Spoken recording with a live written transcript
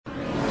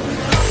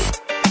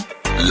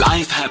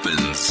Life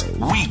happens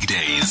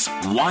weekdays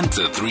 1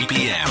 to 3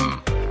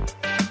 p.m.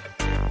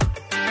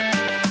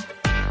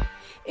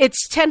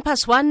 It's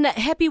 1:10.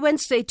 Happy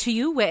Wednesday to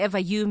you, wherever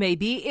you may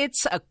be.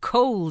 It's a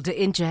cold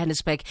in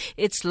Johannesburg.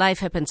 It's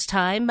Life Happens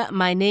time.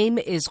 My name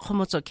is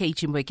Khomotso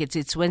Kejimwekets.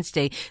 It's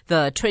Wednesday,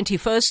 the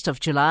 21st of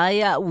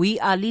July. We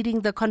are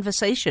leading the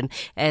conversation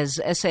as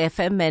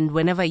SAFM, and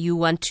whenever you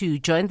want to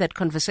join that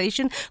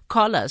conversation,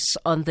 call us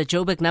on the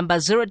Joburg number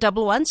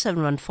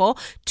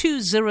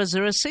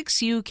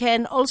 011-714-2006. You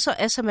can also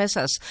SMS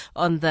us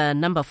on the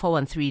number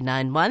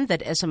 41391.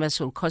 That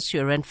SMS will cost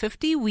you around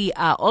 50. We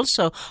are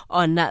also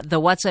on the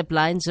WhatsApp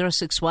line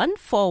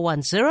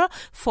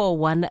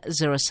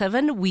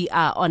 061-410-4107. We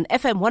are on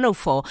FM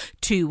 104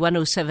 to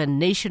 107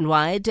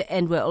 nationwide,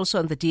 and we're also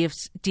on the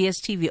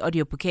DSTV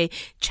audio bouquet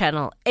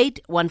channel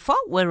 814.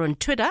 We're on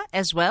Twitter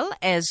as well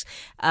as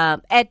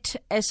at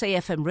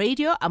SAFM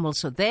Radio. I'm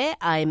also there.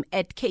 I'm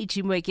at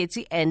KG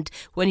Mweketsi, and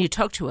when you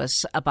talk to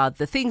us about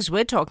the things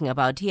we're talking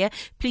about here,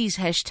 please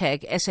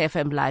hashtag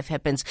SAFM Life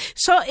Happens.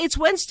 So it's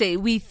Wednesday.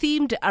 We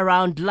themed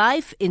around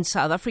life in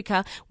South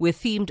Africa. We're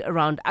themed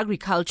around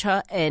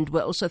agriculture, and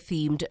we're also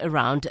themed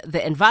around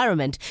the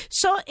environment.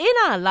 So in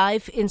our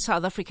Life in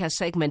South Africa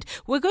segment,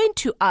 we're going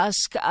to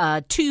ask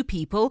two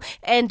people,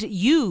 and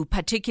you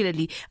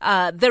particularly,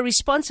 the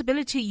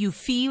responsibility you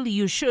feel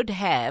you should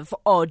have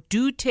or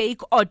do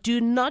take or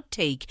do not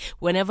take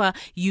whenever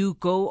you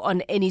go on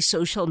any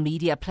social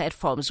media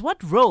platforms.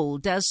 What role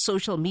does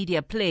social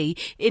media play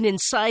in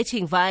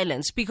inciting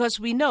violence? Because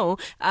we know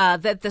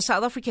that the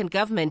South African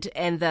government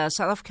and the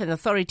South African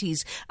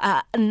authorities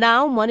are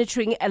now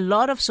monitoring a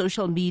lot of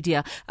social media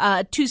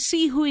to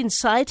see who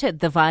incited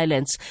the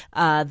violence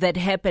that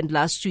happened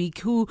last week,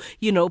 who,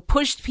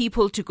 pushed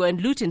people to go and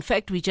loot. In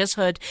fact, we just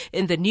heard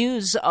in the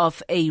news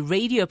of a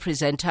radio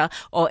presenter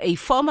or a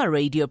former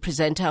radio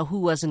presenter who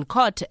was in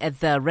court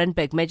at the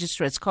Randburg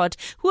Magistrates Court,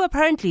 who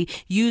apparently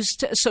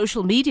used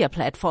social media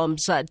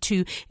platforms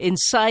to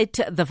incite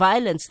the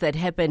violence that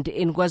happened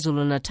in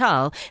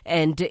KwaZulu-Natal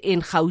and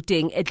in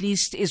Gauteng, at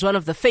least is one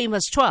of the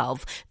famous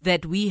 12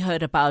 that we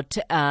heard about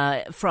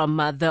from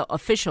the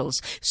officials.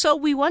 So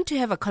we want to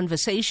have a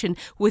conversation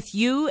with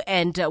you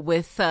and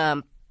with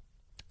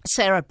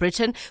Sarah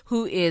Britten,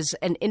 who is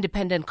an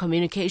independent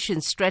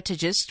communications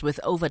strategist with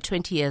over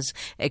 20 years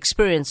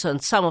experience on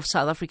some of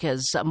South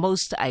Africa's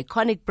most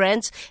iconic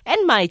brands,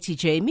 and Mighty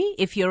Jamie.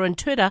 If you're on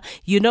Twitter,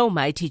 you know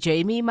Mighty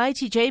Jamie.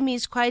 Mighty Jamie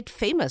is quite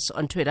famous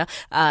on Twitter.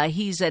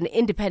 He's an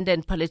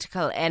independent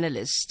political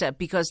analyst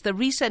because the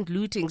recent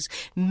lootings,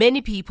 many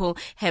people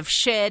have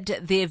shared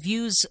their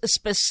views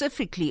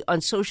specifically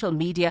on social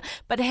media,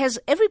 but has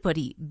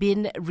everybody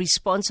been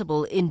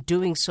responsible in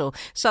doing so?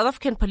 South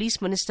African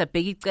Police Minister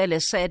Bheki Cele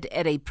said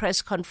at a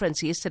press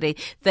conference yesterday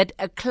that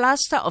a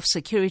cluster of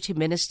security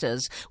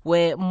ministers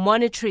were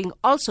monitoring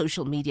all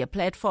social media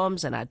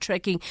platforms and are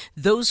tracking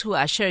those who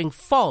are sharing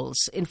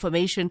false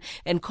information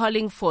and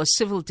calling for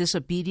civil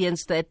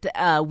disobedience that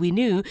we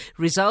knew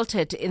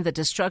resulted in the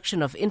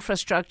destruction of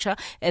infrastructure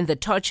and the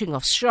torching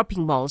of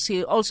shopping malls.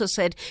 He also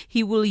said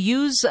he will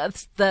use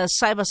the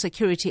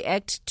Cybersecurity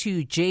Act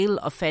to jail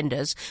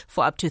offenders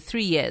for up to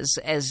 3 years,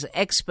 as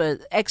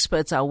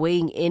experts are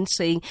weighing in,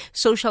 saying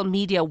social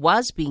media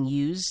was being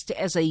used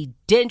as a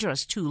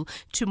dangerous tool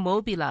to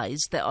mobilize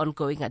the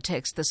ongoing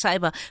attacks. The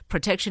cyber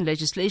protection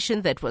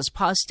legislation that was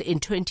passed in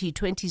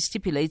 2020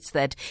 stipulates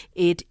that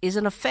it is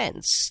an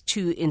offense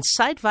to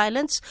incite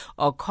violence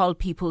or call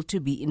people to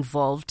be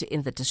involved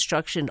in the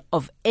destruction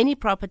of any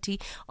property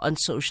on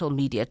social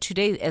media.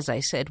 Today, as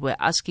I said, we're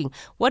asking,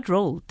 what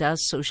role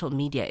does social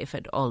media, if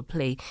at all,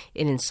 play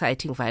in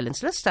inciting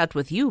violence? Let's start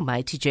with you,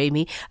 Mighty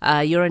Jamie.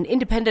 You're an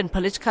independent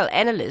political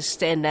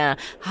analyst and a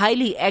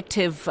highly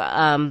active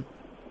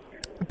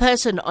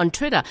person on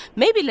Twitter.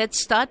 Maybe let's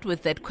start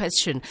with that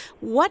question.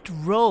 What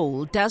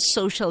role does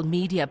social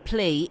media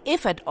play,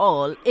 if at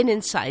all, in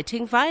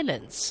inciting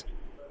violence?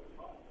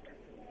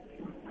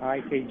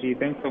 Hi, KG.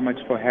 Thanks so much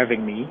for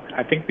having me.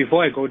 I think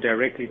before I go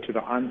directly to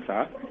the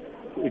answer,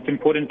 it's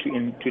important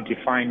to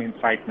define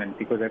incitement,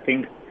 because I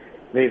think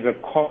there's a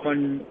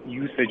common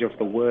usage of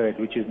the word,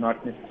 which is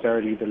not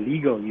necessarily the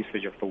legal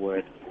usage of the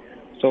word.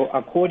 So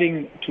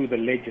according to the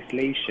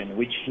legislation,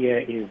 which here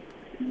is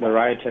the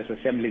Riotous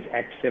Assemblies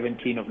Act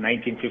 17 of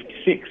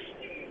 1956,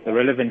 the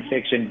relevant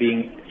section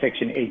being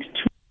Section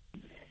 8.2.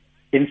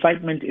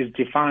 Incitement is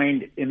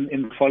defined in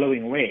the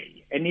following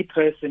way. Any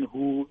person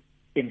who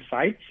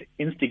incites,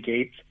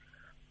 instigates,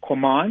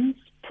 commands,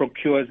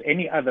 procures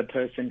any other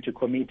person to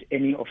commit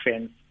any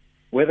offense,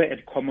 whether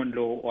at common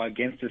law or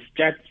against a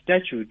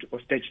statute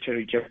or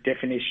statutory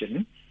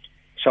definition,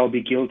 shall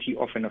be guilty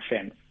of an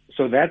offense.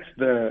 So that's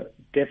the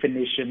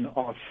definition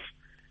of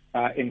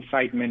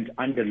incitement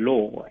under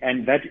law,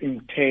 and that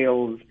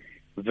entails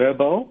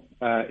verbal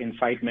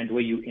incitement,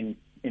 where you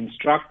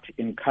instruct,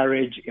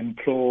 encourage,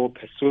 implore,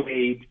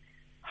 persuade,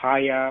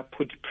 hire,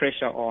 put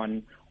pressure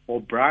on, or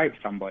bribe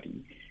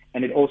somebody.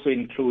 And it also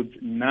includes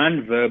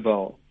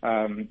non-verbal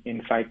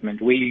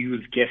incitement, where you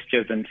use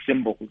gestures and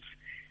symbols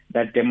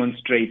that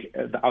demonstrate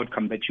the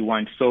outcome that you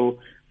want. So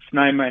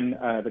Snyman,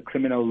 the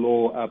criminal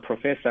law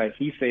professor,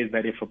 he says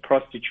that if a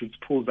prostitute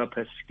pulls up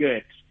her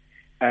skirt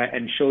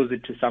and shows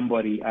it to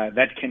somebody,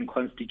 that can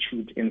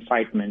constitute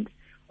incitement.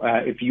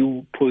 If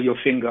you pull your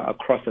finger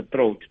across a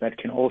throat, that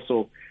can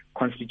also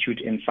constitute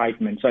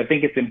incitement. So I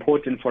think it's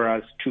important for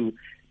us to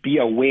be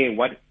aware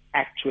what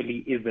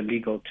actually is the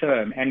legal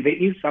term. And there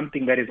is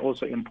something that is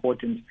also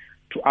important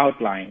to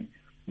outline.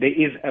 There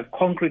is a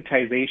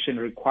concretization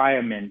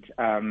requirement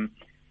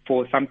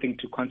for something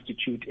to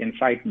constitute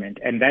incitement,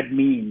 and that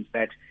means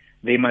that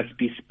there must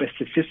be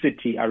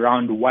specificity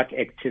around what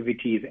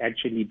activity is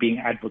actually being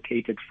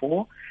advocated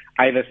for,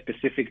 either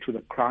specific to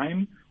the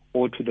crime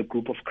or to the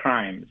group of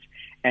crimes.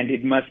 And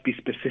it must be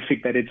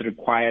specific that it's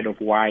required of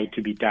why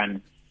to be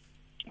done.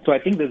 So I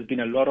think there's been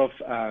a lot of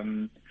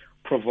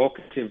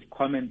provocative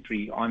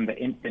commentary on the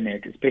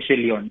internet,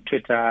 especially on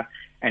Twitter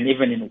and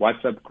even in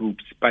WhatsApp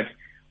groups. But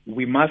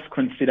we must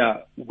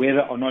consider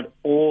whether or not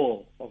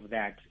all of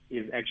that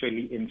is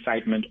actually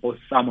incitement or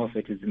some of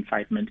it is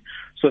incitement.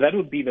 So that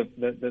would be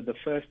the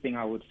first thing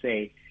I would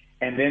say.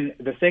 And then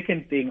the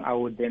second thing I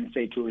would then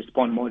say, to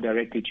respond more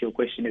directly to your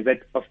question, is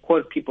that, of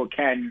course, people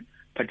can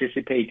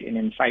participate in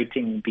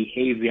inciting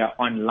behavior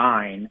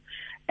online,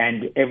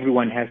 and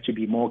everyone has to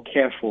be more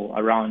careful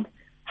around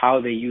how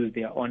they use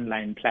their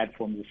online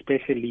platforms,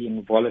 especially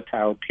in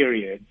volatile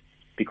periods,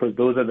 because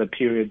those are the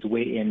periods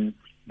wherein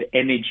the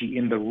energy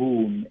in the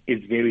room is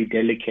very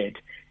delicate,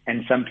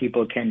 and some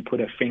people can put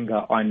a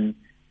finger on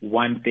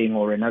one thing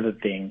or another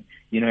thing,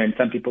 and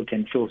some people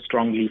can feel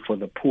strongly for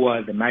the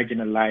poor, the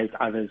marginalized,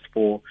 others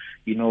for,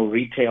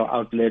 retail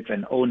outlets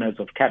and owners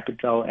of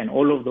capital, and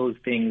all of those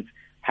things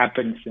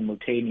happen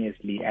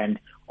simultaneously. And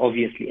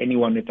obviously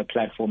anyone with a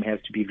platform has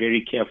to be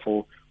very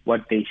careful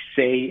what they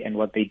say and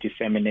what they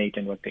disseminate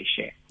and what they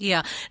share.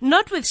 Yeah.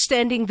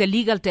 Notwithstanding the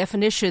legal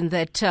definition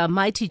that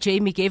Mighty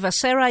Jamie gave us,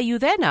 Sarah, are you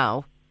there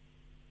now?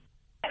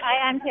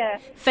 I am here.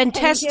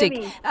 Fantastic.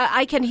 Can you hear me?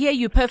 I can hear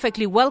you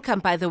perfectly. Welcome,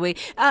 by the way.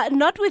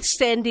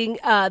 Notwithstanding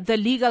the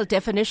legal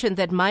definition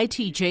that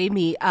Mighty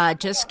Jamie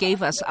just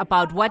gave us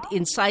about what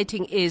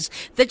inciting is,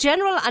 the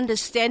general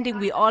understanding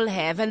we all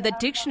have and the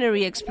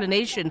dictionary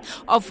explanation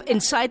of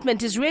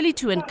incitement is really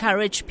to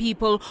encourage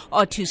people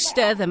or to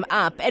stir them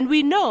up. And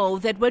we know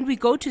that when we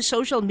go to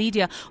social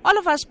media, all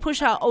of us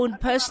push our own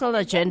personal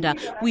agenda.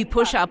 We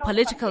push our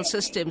political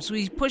systems.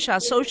 We push our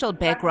social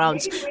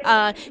backgrounds.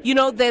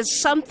 There's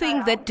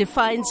something that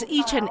defines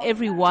each and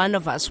every one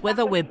of us,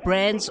 whether we're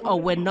brands or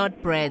we're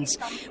not brands.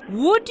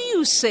 Would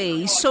you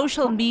say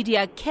social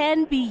media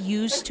can be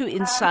used to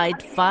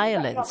incite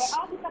violence?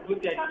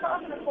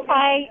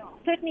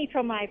 Certainly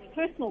from my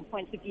personal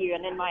point of view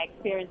and in my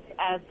experience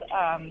as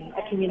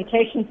a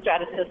communication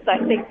strategist, I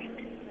think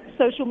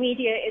social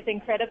media is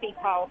incredibly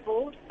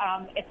powerful.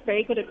 It's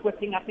very good at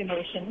whipping up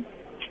emotions,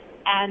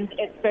 and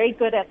it's very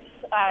good at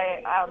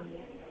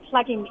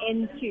plugging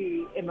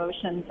into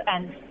emotions,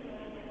 and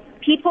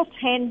people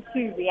tend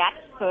to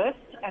react first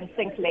and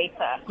think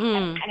later.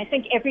 And I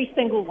think every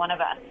single one of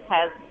us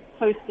has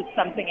posted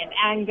something in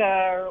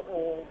anger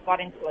or got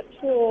into a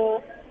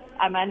tour.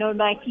 I know,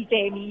 Mighty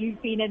Jamie,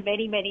 you've been in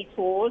many, many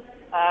tours.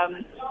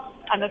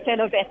 I'm a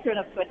fellow veteran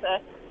of Twitter.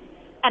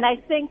 And I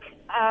think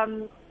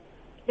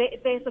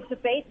there's a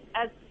debate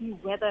as to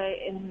whether,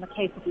 in the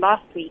case of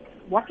last week,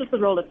 what was the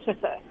role of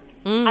Twitter?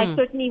 I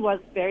certainly was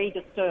very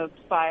disturbed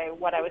by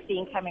what I was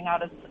seeing coming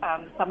out of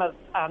some of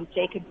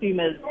Jacob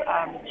Zuma's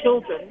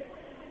children,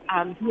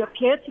 who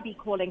appeared to be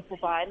calling for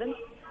violence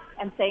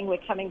and saying we're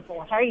coming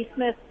for Harry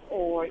Smith,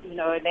 or,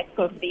 let's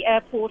go to the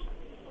airport.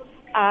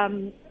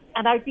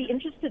 And I'd be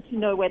interested to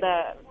know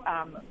whether,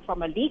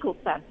 from a legal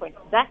standpoint,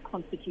 that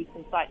constitutes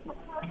incitement.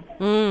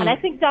 And I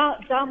think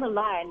down the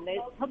line,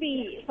 there's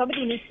probably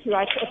somebody needs to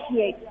write a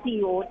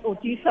PhD or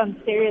do some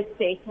serious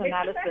data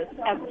analysis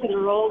as to the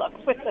role of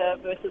Twitter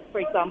versus, for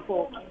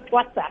example,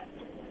 WhatsApp.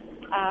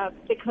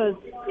 Because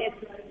it's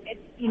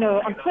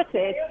on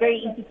Twitter, it's very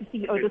easy to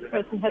see, this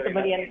person has 1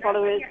 million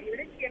followers.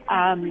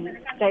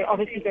 They're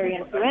obviously very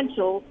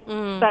influential.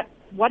 But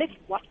what if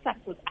WhatsApp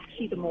was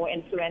actually the more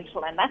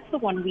influential? And that's the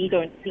one we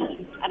don't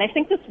see. And I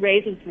think this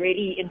raises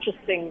really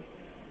interesting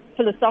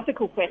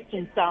philosophical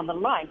questions down the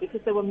line, because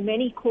there were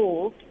many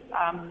calls,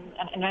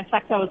 and in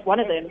fact I was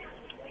one of them,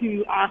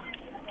 who asked,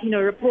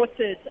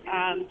 reported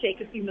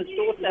Jacob Zuma's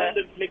daughter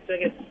to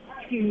Twitter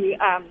to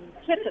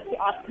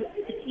ask her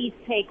to please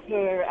take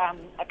her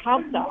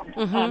account down.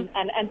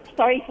 And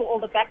sorry for all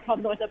the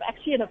background noise. I'm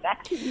actually in a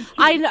vaccine queue.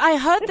 I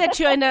heard that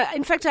you're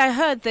I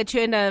heard that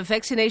you're in a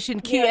vaccination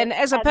queue. Yes, and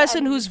as a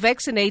person who's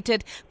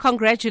vaccinated,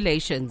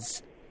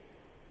 congratulations.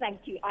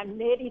 Thank you. I'm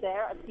nearly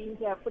there. I've been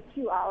here for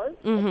 2 hours.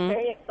 It's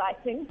very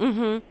exciting.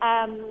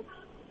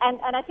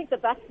 And I think the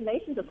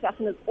vaccination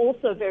discussion is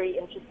also very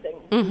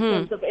interesting in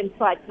terms of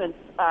incitement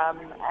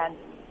and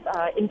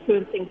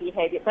influencing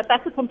behavior. But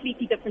that's a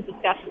completely different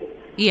discussion.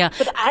 Yeah.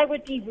 But I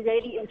would be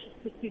really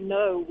interested to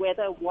know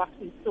whether what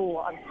we saw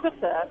on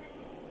Twitter,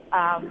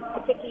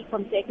 particularly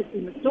from Jacob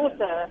Zuma's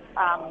daughter,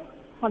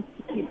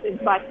 constitutes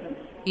incitement.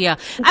 Yeah,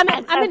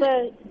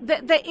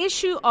 the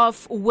issue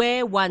of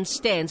where one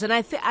stands, and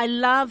I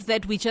love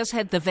that we just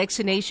had the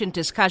vaccination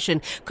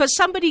discussion, because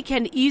somebody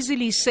can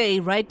easily say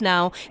right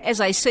now,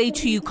 as I say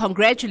to you,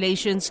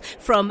 congratulations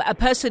from a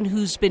person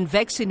who's been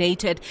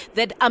vaccinated,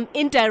 that I'm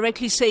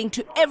indirectly saying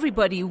to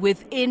everybody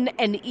within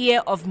an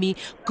ear of me,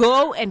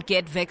 go and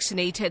get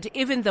vaccinated,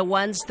 even the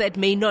ones that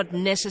may not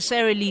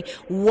necessarily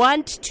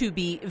want to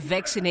be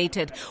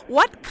vaccinated.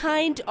 What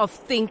kind of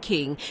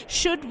thinking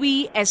should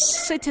we as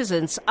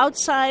citizens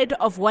outside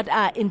of what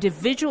our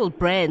individual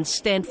brands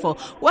stand for,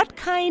 what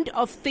kind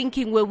of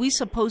thinking were we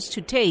supposed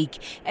to take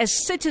as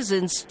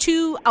citizens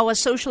to our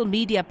social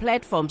media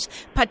platforms,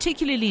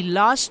 particularly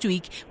last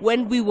week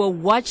when we were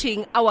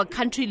watching our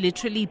country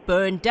literally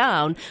burn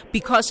down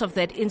because of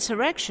that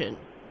insurrection?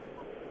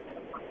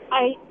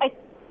 I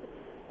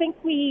think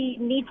we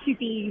need to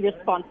be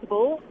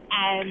responsible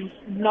and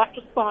not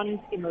respond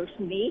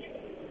emotionally.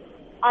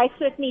 I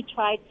certainly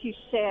tried to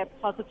share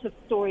positive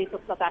stories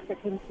of South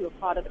Africans who were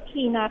part of the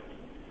cleanup.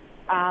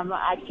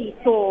 I actually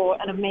saw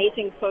an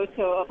amazing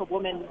photo of a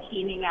woman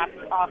cleaning up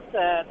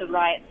after the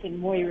riots in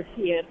Mooi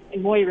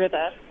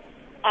River,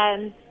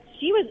 and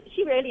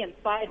she really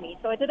inspired me.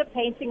 So I did a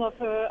painting of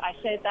her. I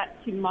shared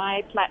that to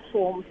my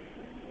platform.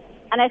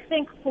 And I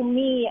think for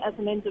me as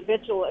an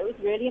individual, it was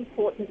really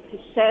important to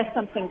share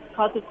something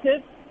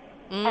positive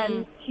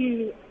and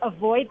to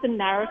avoid the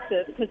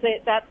narrative, because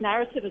that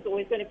narrative is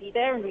always going to be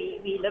there. And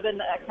we live in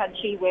a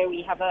country where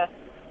we have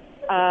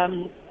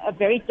a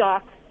very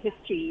dark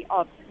history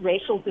of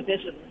racial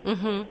division.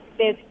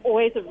 There's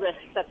always a risk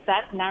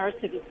that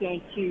narrative is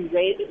going to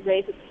raise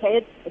its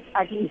head, its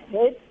ugly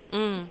head.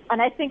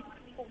 And I think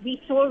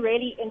we saw a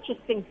really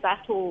interesting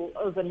battle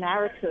over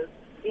narrative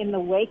in the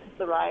wake of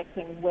the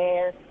rioting,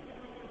 where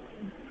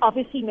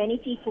obviously many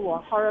people were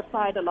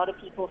horrified. A lot of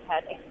people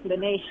had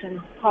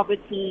explanations.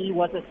 Poverty,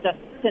 was it just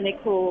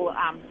cynical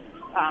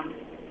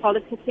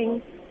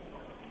politicking?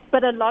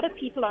 But a lot of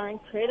people are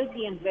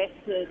incredibly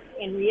invested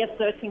in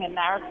reasserting a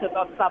narrative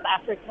of South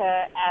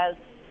Africa as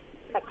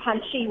a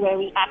country where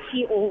we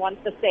actually all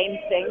want the same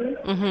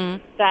thing,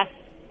 that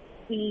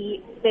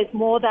there's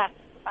more that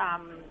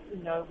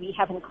we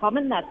have in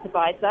common that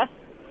divides us.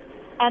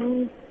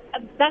 And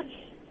that's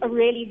a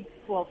really,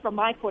 well, from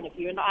my point of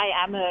view, and I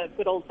am a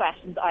good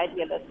old-fashioned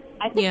idealist,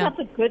 I think that's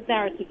a good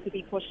narrative to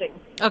be pushing.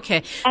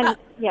 Okay. And,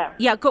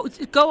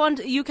 go on.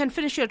 You can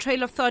finish your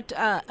trail of thought,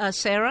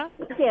 Sarah.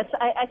 Yes,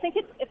 I think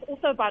it's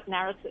also about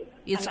narrative.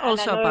 It's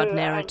also about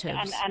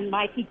narratives. And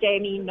Mighty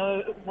Jamie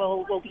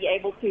will be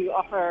able to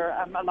offer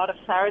a lot of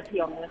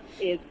clarity on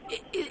this.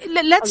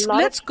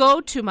 Let's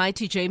go to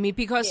Mighty Jamie,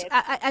 because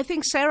I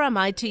think Sarah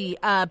Mighty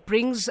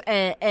brings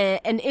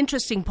an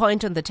interesting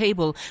point on the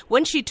table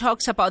when she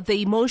talks about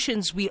the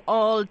emotions we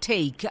all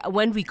take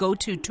when we go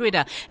to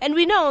Twitter. And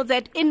we know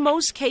that in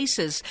most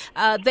cases,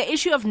 the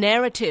issue of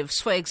narratives,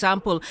 for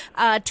example,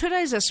 Twitter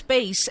is a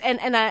space,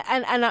 and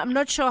I'm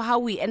not sure how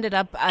we ended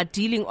up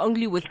dealing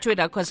only with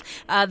Twitter, because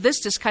this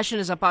discussion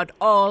is about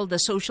all the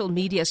social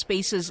media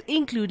spaces,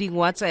 including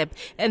WhatsApp,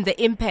 and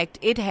the impact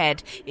it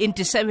had in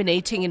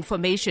disseminating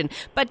information.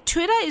 But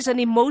Twitter is an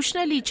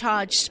emotionally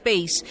charged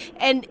space,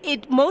 and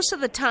it most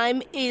of the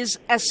time is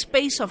a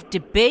space of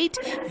debate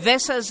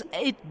versus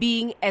it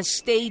being a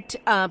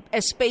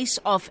space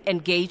of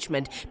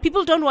engagement.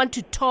 People don't want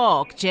to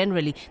talk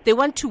generally; they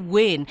want to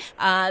win.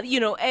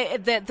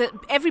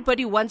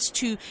 Everybody wants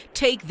to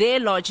take their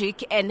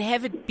logic and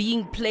have it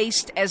being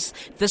placed as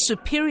the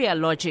superior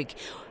logic.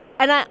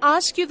 And I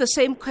ask you the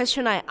same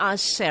question I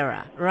asked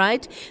Sarah,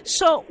 right?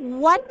 So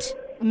what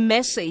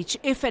message,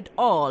 if at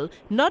all,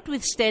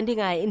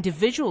 notwithstanding our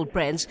individual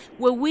brands,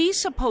 were we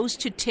supposed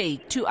to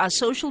take to our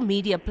social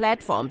media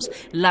platforms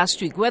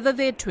last week, whether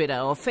they're Twitter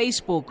or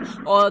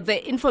Facebook or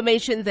the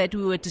information that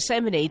we were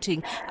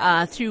disseminating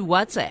through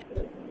WhatsApp?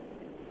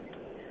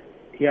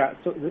 Yeah,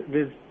 so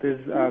there's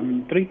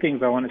three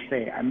things I want to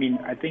say. I mean,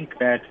 I think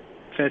that,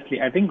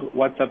 firstly, I think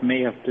WhatsApp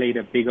may have played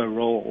a bigger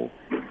role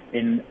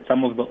in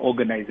some of the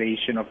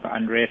organization of the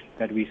unrest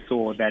that we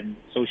saw than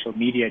social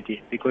media did,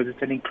 because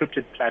it's an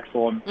encrypted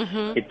platform.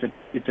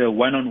 It's a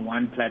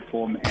one-on-one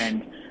platform,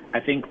 and I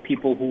think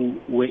people who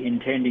were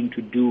intending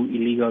to do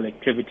illegal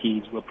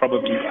activities were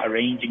probably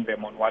arranging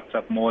them on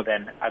WhatsApp more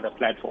than other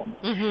platforms.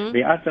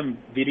 There are some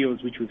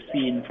videos which we've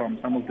seen from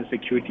some of the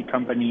security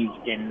companies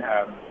in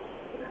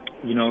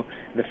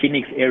the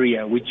Phoenix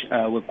area, which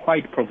were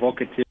quite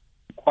provocative,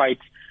 quite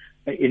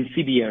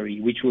incendiary,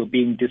 which were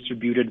being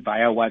distributed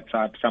via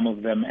WhatsApp, some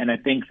of them. And I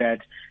think that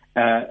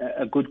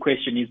a good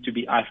question needs to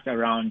be asked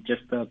around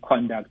just the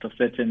conduct of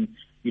certain,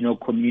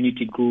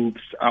 community groups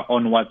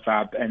on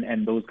WhatsApp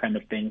and those kind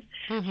of things.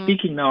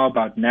 Speaking now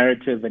about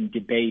narrative and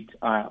debate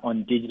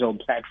on digital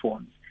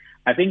platforms,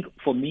 I think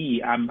for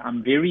me,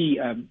 I'm very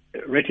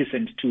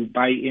reticent to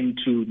buy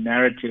into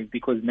narrative,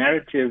 because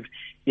narrative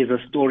is a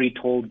story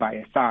told by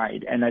a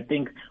side. And I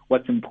think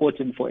what's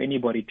important for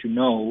anybody to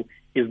know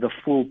is the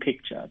full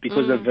picture,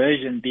 because the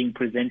version being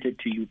presented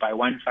to you by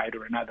one side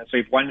or another. So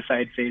if one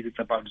side says it's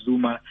about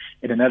Zuma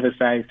and another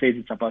side says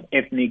it's about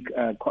ethnic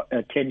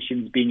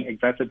tensions being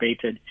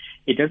exacerbated,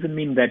 it doesn't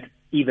mean that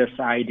either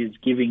side is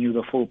giving you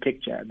the full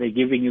picture. They're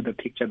giving you the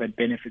picture that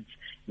benefits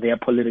their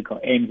political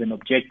aims and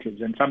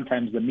objectives. And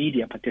sometimes the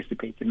media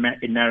participates in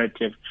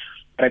narrative.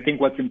 But I think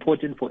what's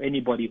important for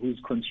anybody who's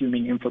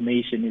consuming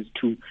information is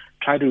to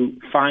try to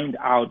find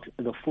out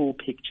the full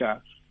picture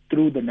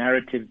through the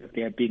narrative that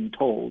they are being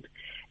told.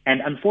 And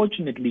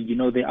unfortunately,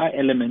 there are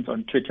elements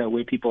on Twitter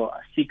where people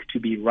seek to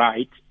be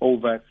right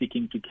over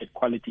seeking to get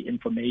quality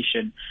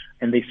information,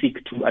 and they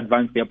seek to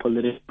advance their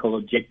political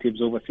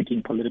objectives over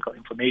seeking political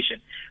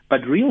information.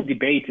 But real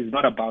debate is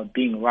not about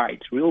being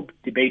right. Real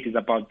debate is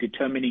about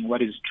determining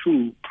what is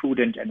true,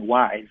 prudent, and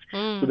wise,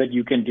 so that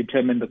you can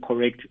determine the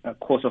correct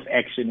course of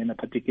action in a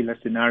particular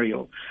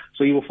scenario.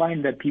 So you will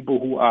find that people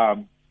who are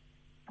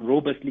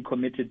robustly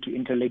committed to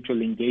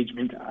intellectual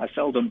engagement are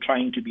seldom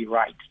trying to be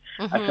right,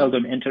 are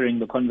seldom entering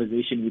the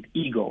conversation with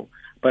ego.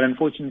 But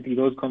unfortunately,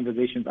 those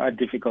conversations are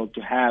difficult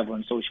to have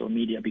on social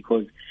media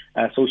because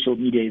social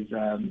media is,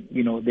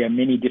 there are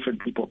many different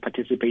people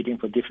participating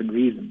for different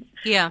reasons.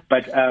 Yeah.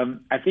 But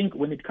I think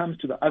when it comes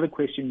to the other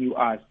question you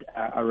asked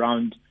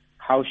around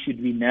how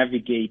should we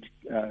navigate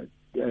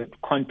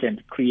content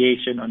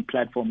creation on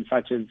platforms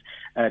such as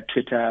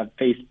Twitter,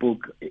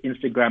 Facebook,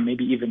 Instagram,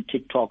 maybe even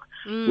TikTok,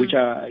 which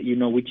are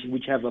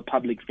which have a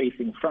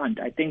public-facing front.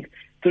 I think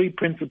three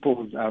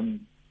principles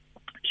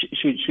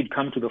should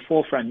come to the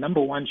forefront.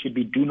 Number one should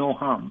be do no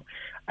harm.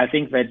 I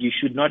think that you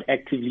should not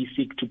actively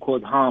seek to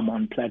cause harm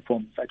on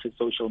platforms such as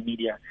social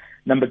media.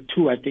 Number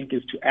two, I think,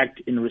 is to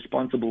act in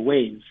responsible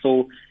ways.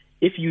 So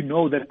if you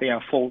know that there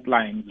are fault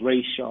lines,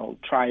 racial,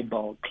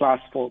 tribal, class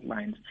fault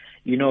lines,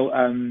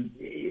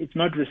 it's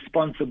not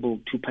responsible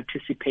to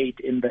participate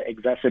in the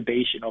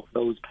exacerbation of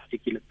those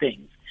particular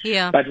things.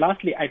 Yeah. But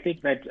lastly, I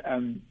think that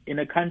in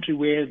a country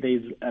where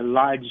there's a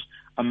large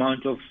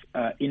amount of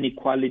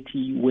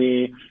inequality,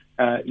 where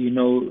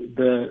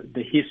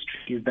the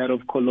history is that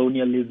of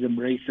colonialism,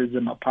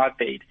 racism,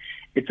 apartheid,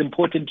 it's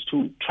important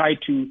to try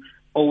to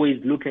always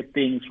look at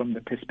things from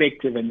the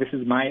perspective, and this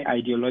is my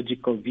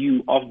ideological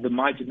view, of the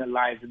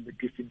marginalized and the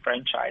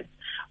disenfranchised,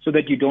 so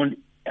that you don't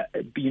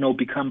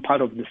become part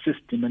of the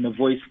system and a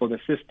voice for the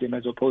system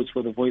as opposed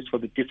for the voice for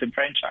the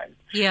disenfranchised.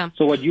 Yeah.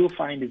 So what you'll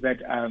find is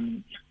that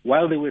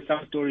while there were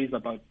some stories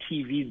about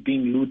TVs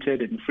being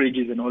looted and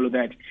fridges and all of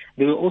that,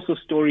 there were also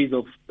stories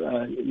of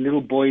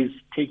little boys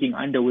taking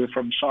underwear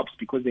from shops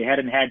because they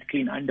hadn't had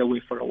clean underwear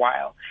for a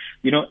while.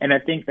 And I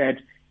think that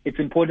it's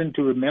important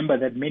to remember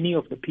that many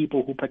of the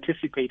people who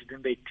participated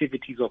in the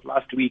activities of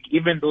last week,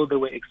 even though they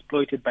were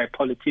exploited by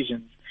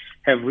politicians,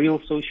 have real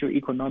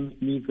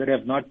socio-economic needs that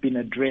have not been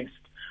addressed.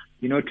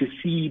 To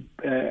see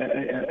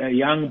a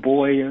young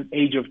boy,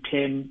 age of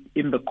 10,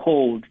 in the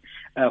cold,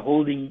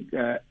 holding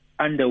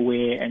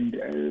underwear and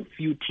a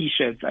few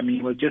T-shirts,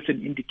 was just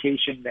an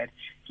indication that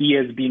he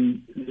has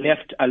been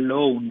left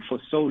alone for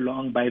so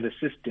long by the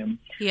system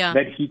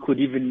that he could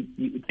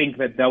even think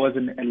that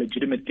wasn't a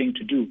legitimate thing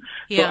to do.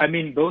 Yeah.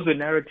 So, those are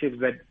narratives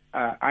that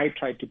I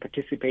tried to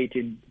participate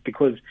in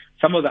because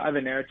some of the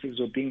other narratives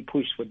were being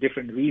pushed for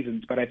different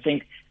reasons. But I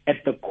think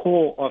at the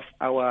core of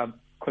our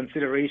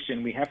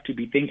consideration, we have to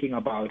be thinking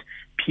about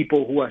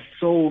people who are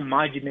so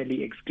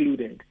marginally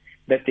excluded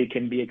that they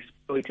can be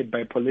exploited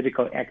by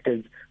political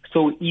actors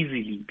so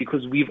easily,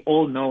 because we've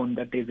all known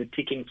that there's a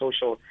ticking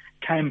social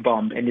time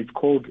bomb, and it's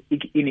called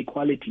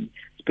inequality,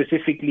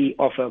 specifically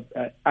of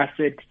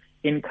asset,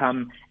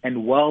 income,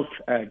 and wealth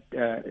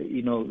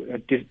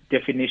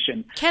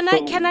definition.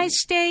 Can I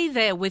stay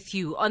there with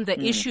you on the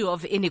issue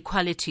of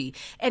inequality?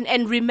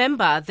 And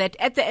remember that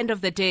at the end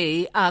of the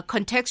day,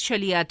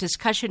 contextually, our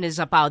discussion is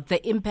about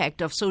the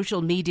impact of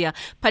social media,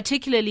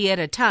 particularly at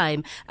a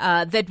time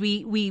that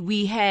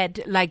we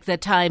had like the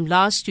time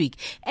last week.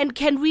 And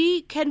can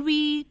we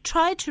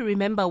try to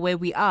remember where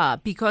we are?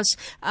 Because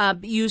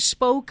you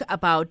spoke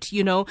about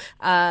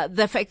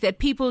the fact that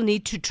people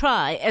need to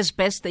try as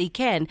best they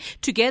can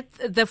to get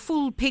the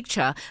full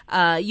picture,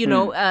 as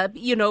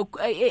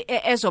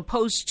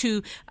opposed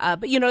to,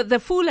 the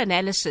full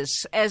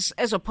analysis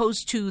as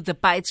opposed to the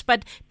bytes.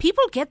 But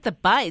people get the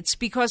bytes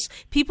because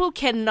people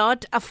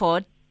cannot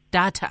afford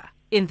data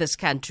in this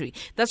country.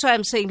 That's why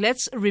I'm saying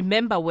let's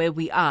remember where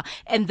we are.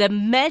 And the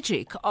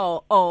magic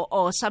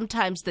or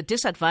sometimes the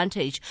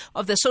disadvantage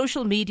of the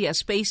social media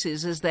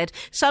spaces is that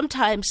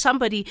sometimes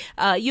somebody,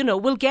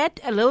 will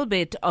get a little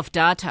bit of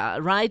data,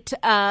 right,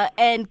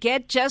 and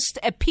get just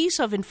a piece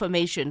of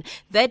information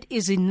that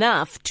is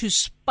enough to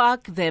spark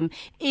spark them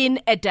in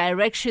a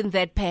direction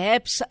that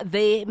perhaps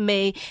they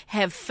may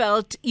have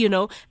felt,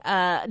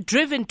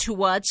 driven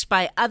towards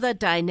by other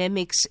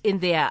dynamics in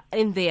their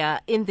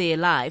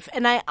life.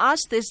 And I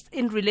ask this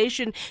in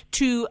relation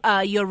to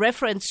your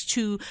reference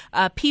to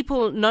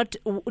people not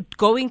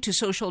going to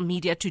social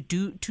media to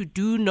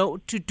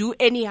do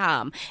any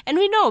harm. And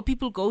we know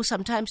people go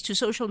sometimes to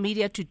social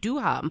media to do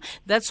harm.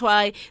 That's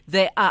why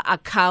there are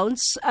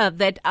accounts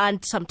that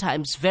aren't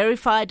sometimes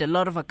verified. A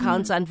lot of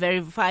accounts aren't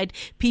verified.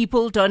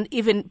 People don't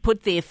even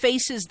put their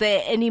faces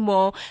there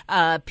anymore.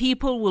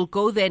 People will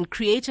go there and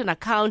create an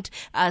account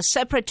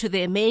separate to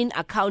their main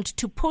account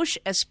to push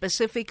a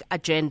specific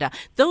agenda.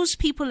 Those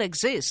people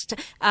exist.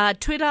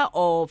 Twitter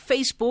or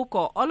Facebook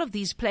or all of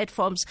these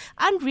platforms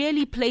aren't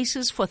really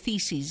places for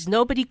theses.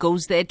 Nobody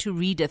goes there to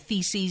read a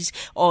thesis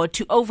or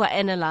to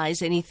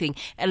overanalyze anything.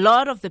 A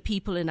lot of the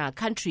people in our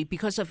country,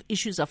 because of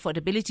issues of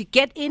affordability,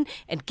 get in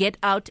and get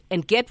out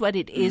and get what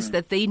it is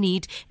that they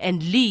need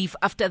and leave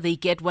after they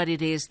get what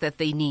it is that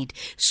they need.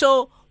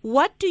 So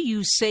what do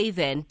you say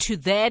then to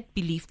that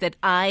belief that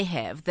I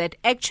have, that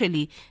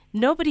actually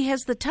nobody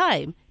has the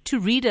time to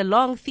read a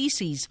long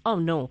thesis? Oh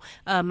no,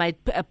 my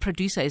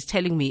producer is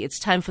telling me it's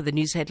time for the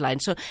news headline.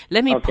 So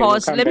let me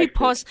pause. Let me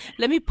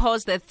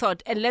pause that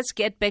thought, and let's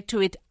get back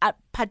to it.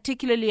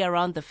 Particularly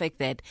around the fact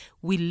that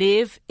we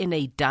live in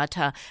a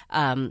data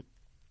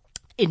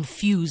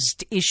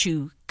infused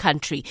issue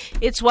country.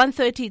 It's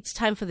 1:30. It's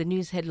time for the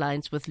news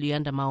headlines with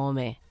Luyanda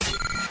Maome.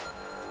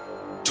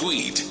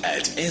 Tweet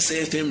at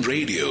SFM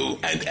Radio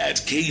and at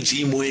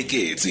KG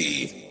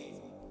Moeketsi.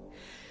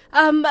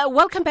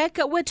 Welcome back.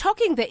 We're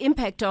talking the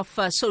impact of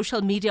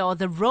social media, or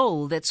the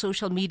role that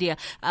social media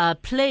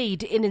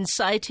played in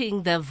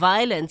inciting the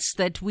violence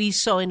that we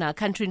saw in our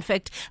country. In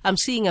fact, I'm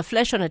seeing a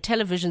flash on a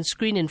television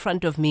screen in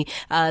front of me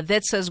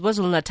that says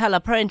KwaZulu-Natal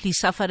apparently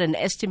suffered an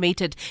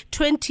estimated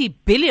 20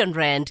 billion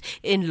rand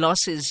in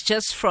losses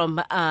just from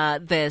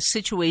the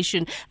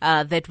situation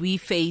that we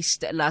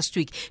faced last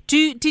week.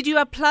 Did you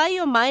apply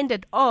your mind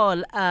at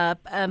all,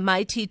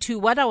 Mighti, to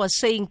what I was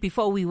saying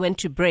before we went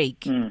to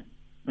break?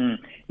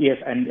 Yes,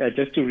 and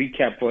just to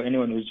recap for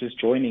anyone who's just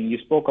joining, you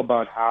spoke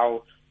about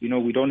how,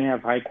 we don't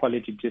have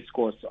high-quality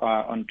discourse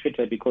on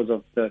Twitter because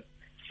of the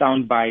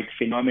soundbite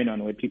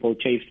phenomenon where people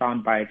chase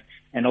soundbites,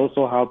 and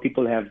also how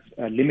people have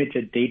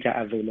limited data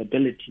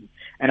availability.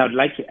 And I'd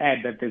like to add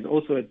that there's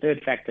also a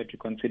third factor to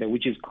consider,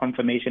 which is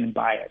confirmation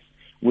bias,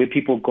 where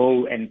people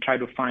go and try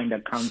to find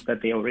accounts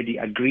that they already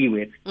agree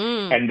with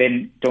and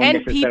then don't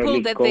necessarily go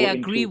people that they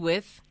agree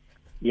with.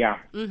 Yeah.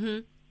 Mm-hmm.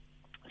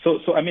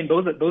 So I mean,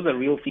 those are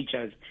real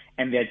features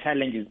and their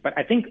challenges. But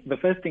I think the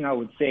first thing I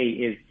would say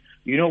is,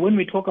 when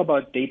we talk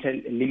about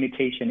data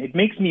limitation, it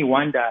makes me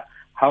wonder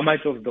how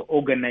much of the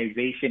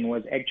organization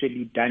was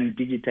actually done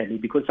digitally,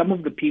 because some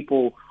of the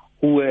people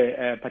who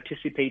were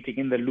participating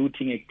in the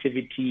looting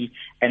activity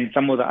and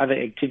some of the other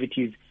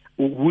activities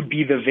would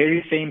be the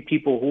very same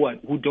people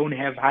who don't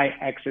have high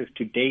access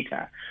to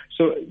data.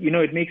 So,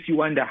 it makes you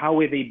wonder, how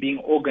were they being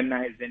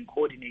organized and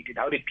coordinated?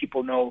 How did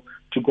people know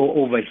to go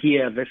over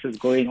here versus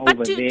going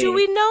over there? Do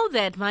we know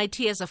that,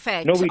 Mighti, as a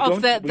fact, no, we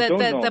of don't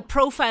know. the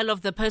profile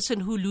of the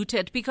person who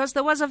looted? Because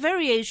there was a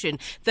variation.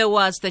 There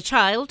was the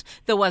child,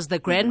 there was the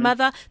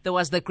grandmother, there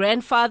was the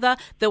grandfather,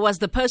 there was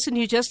the person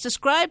you just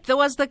described, there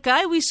was the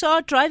guy we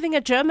saw driving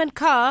a German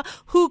car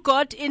who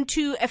got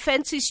into a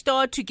fancy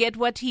store to get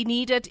what he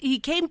needed. He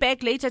came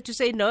back later to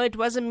say, no, it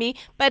wasn't me.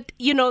 But,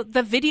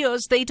 the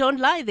videos, they don't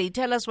lie. They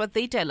tell us what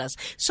they tell us.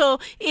 So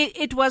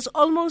it was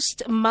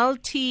almost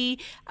multi...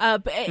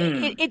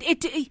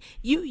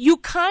 You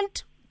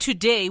can't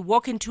today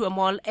walk into a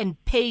mall and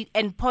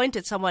point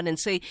at someone and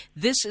say,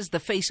 this is the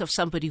face of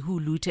somebody who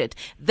looted.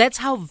 That's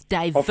how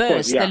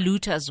diverse the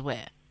looters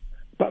were.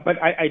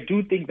 But I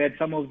do think that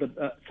some of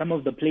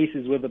the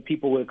places where the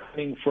people were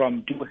coming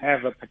from do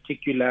have a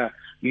particular,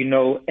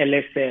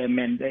 LSM,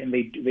 and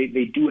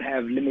they do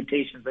have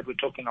limitations that we're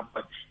talking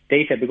about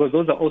data, because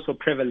those are also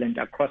prevalent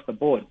across the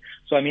board.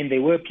 So, I mean,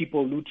 there were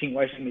people looting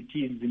washing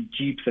machines and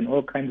Jeeps and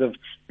all kinds of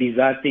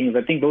bizarre things.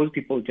 I think those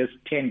people just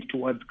tend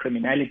towards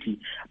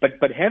criminality.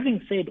 But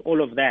having said all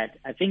of that,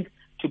 I think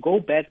to go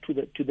back to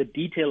the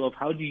detail of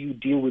how do you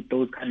deal with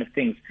those kind of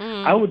things,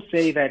 I would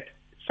say that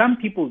some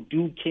people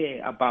do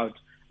care about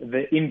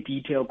the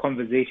in-detail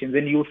conversations,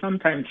 and you'll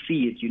sometimes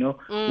see it,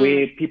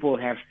 where people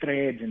have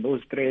threads, and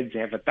those threads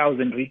have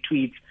 1,000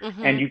 retweets,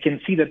 and you can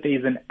see that there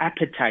is an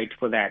appetite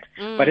for that.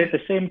 But at the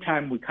same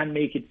time, we can't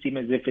make it seem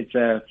as if it's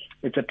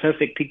a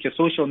perfect picture.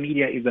 Social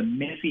media is a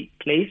messy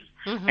place,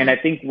 and I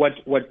think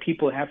what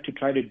people have to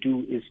try to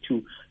do is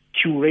to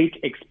curate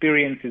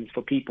experiences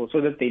for people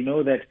so that they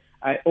know that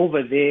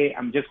over there,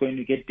 I'm just going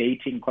to get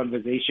dating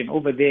conversation.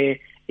 Over there,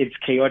 it's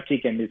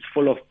chaotic and it's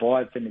full of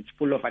bots and it's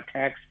full of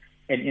attacks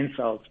and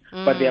insults.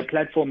 But there are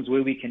platforms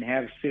where we can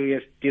have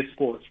serious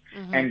discourse.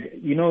 And,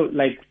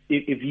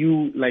 if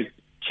you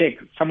check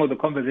some of the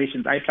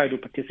conversations I try to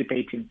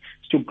participate in,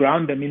 is to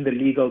ground them in the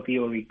legal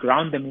theory,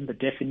 ground them in the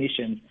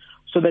definitions,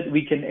 so that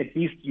we can at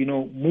least,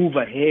 move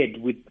ahead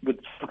with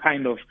some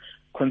kind of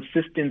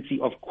consistency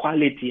of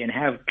quality and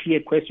have clear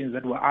questions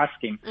that we're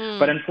asking.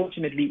 But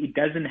unfortunately, it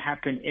doesn't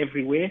happen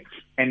everywhere.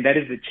 And that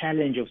is the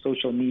challenge of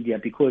social media,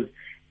 because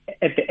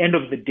at the end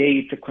of the day,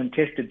 it's a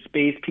contested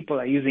space. People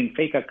are using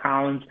fake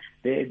accounts.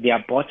 There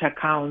are bot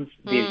accounts.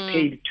 There's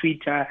paid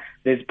Twitter.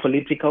 There's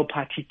political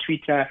party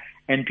Twitter.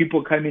 And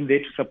people come in there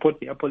to support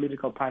their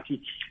political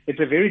party. It's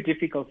a very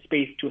difficult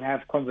space to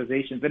have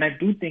conversations. And I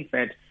do think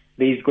that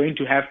there's going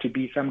to have to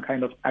be some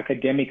kind of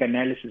academic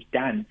analysis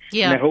done.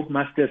 Yeah. And I hope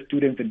master's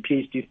students and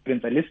PhD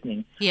students are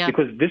listening,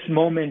 because this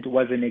moment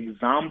was an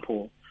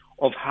example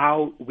of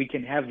how we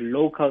can have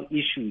local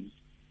issues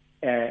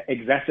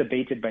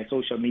exacerbated by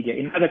social media.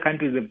 In other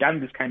countries, they've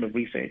done this kind of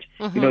research.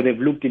 They've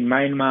looked in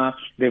Myanmar,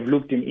 they've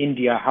looked in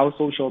India, how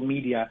social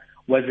media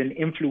was an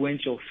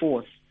influential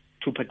force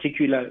to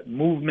particular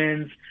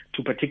movements,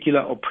 to particular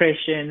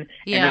oppression,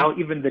 and now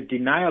even the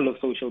denial of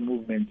social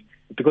movements.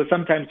 Because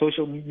sometimes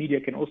social media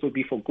can also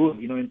be for good.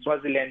 In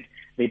Swaziland,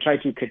 they try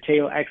to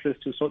curtail access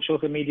to social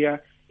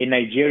media. In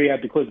Nigeria,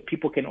 because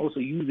people can also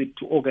use it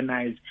to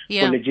organize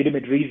for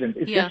legitimate reasons.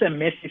 It's just a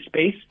messy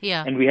space,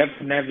 and we have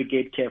to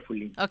navigate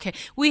carefully. Okay.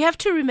 We have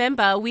to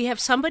remember we have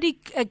somebody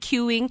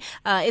queuing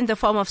in the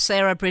form of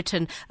Sarah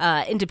Britten,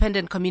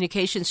 independent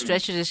communication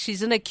strategist.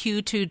 She's in a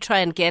queue to try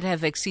and get her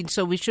vaccine,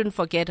 so we shouldn't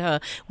forget her.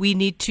 We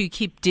need to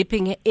keep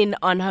dipping in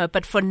on her.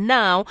 But for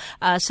now,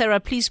 Sarah,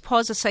 please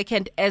pause a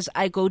second as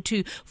I go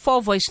to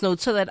 4 voice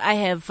notes so that I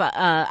have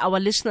our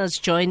listeners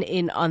join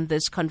in on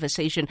this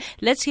conversation.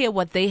 Let's hear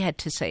what they had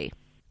to say.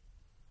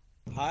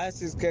 Hi,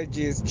 Sis KG,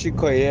 it's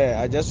Chico here.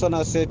 I just want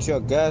to say to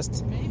your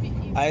guest,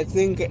 I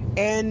think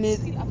any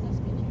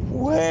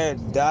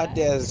word that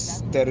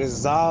is the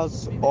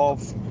results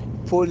of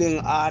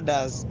pulling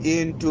others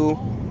into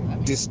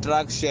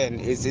distraction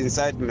is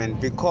incitement,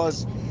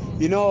 because,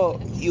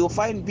 you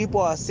find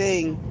people are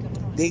saying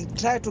they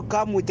try to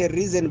come with a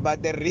reason,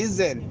 but the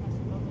reason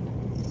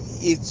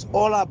it's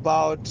all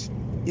about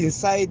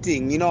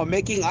inciting,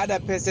 making other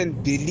person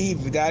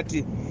believe that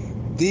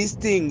this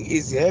thing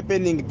is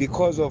happening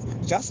because of,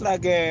 just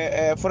like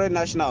foreign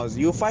nationals.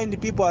 You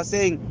find people are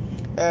saying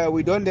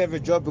we don't have a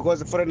job because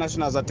the foreign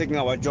nationals are taking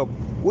our job,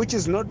 which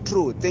is not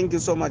true. Thank you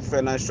so much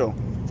for your show.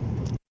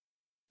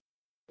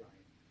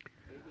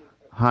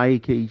 Hi,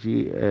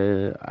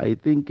 KG. I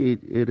think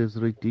it is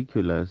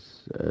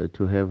ridiculous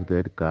to have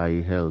that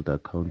guy held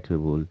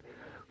accountable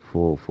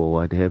for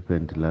what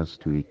happened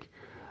last week.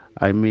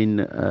 I mean,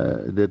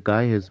 the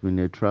guy has been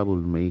a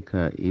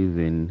troublemaker,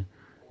 even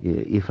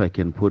if I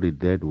can put it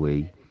that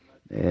way,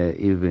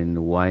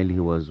 even while he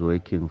was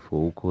working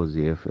for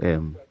Ukozi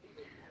FM.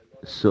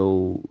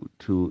 So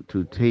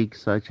to take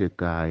such a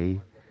guy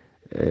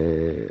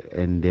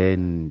and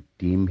then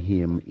deem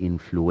him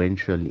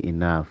influential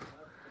enough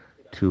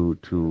to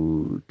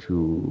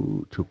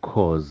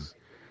cause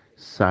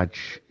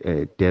such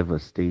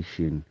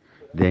devastation,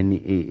 then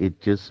it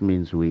just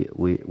means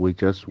we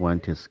just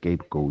want a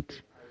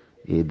scapegoat.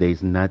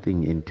 There's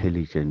nothing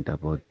intelligent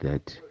about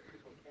that.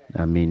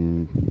 I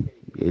mean,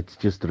 it's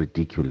just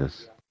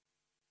ridiculous.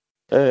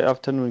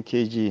 Afternoon,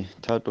 KG.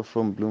 Tato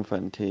from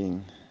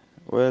Bloemfontein.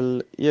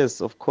 Well, yes,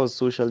 of course,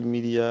 social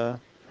media,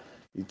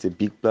 it's a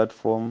big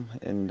platform,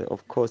 and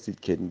of course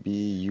it can be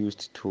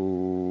used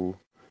to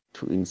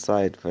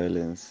incite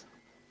violence.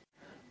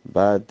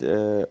 But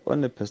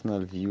on a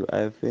personal view,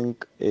 I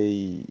think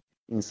a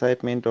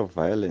incitement of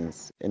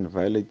violence and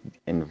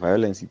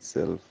violence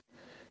itself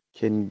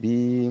can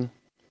be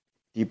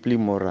deeply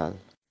moral.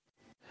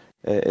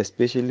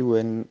 Especially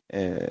when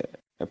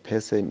a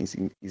person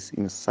is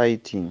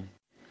inciting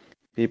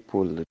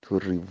people to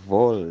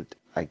revolt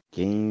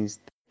against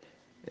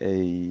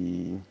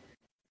a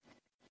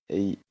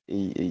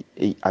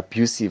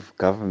abusive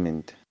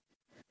government,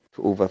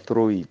 to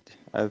overthrow it.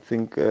 I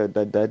think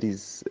that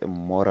is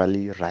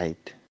morally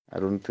right. I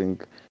don't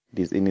think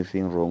there's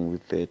anything wrong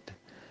with it.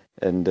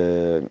 And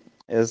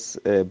as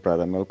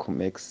Brother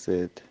Malcolm X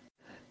said,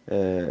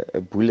 a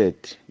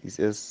bullet is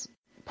as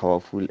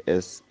powerful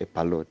as a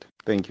ballot.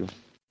 Thank you.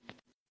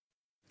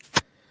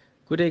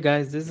 Good day,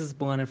 guys. This is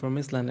Bongane from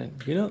East London.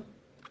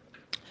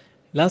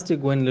 Last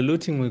week when the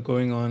looting was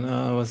going on,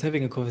 I was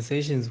having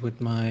conversations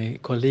with my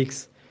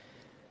colleagues.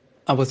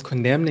 I was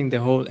condemning the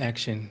whole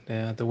action,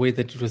 the way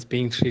that it was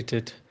being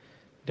treated,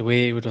 the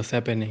way it was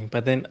happening.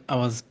 But then I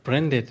was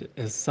branded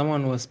as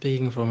someone who was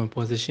speaking from a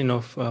position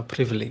of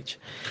privilege,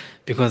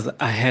 because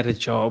I had a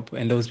job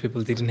and those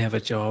people didn't have a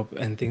job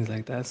and things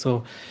like that.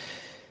 So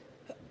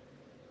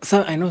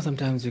I know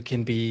sometimes you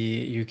can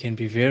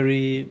be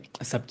very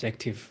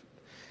subjective,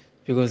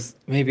 because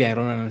maybe I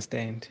don't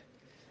understand.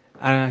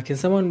 Can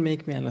someone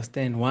make me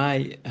understand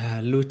why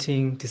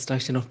looting,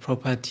 destruction of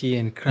property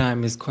and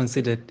crime is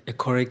considered a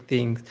correct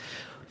thing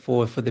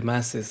for the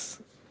masses?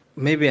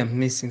 Maybe I'm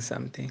missing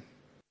something.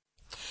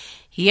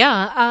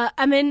 Yeah,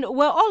 I mean,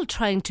 we're all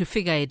trying to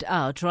figure it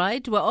out,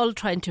 right? We're all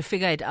trying to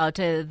figure it out.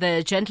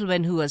 The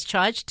gentleman who was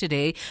charged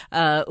today,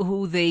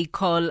 who they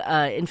call,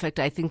 in fact,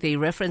 I think they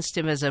referenced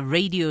him as a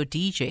radio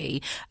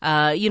DJ.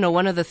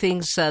 One of the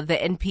things the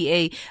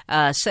NPA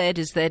said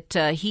is that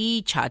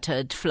he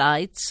chartered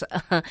flights.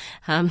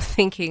 I'm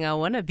thinking I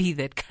want to be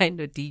that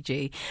kind of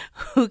DJ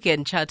who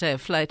can charter a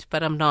flight,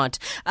 but I'm not.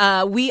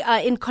 We are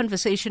in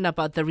conversation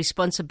about the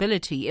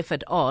responsibility, if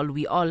at all,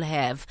 we all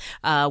have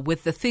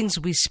with the things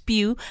we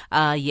spew.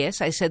 Yes,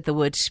 I said the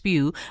word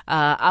spew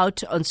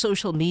out on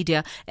social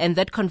media, and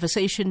that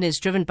conversation is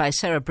driven by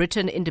Sarah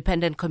Britten,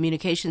 independent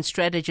communication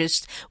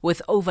strategist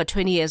with over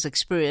 20 years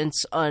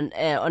experience on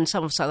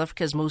some of South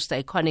Africa's most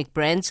iconic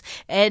brands,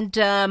 and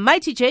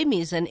Mighti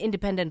Jamie is an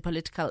independent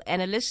political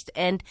analyst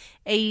and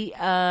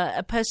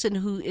a person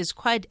who is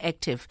quite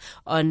active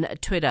on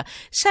Twitter.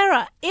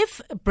 Sarah, if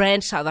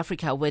Brand South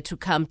Africa were to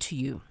come to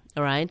you,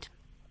 all right,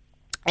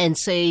 and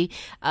say,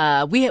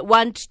 we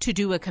want to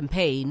do a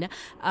campaign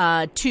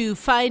to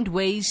find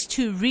ways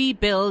to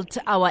rebuild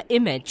our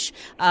image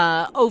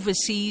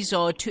overseas,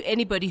 or to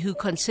anybody who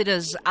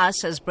considers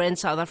us as Brand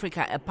South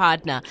Africa a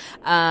partner,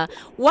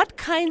 what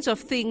kinds of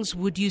things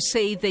would you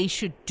say they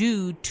should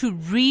do to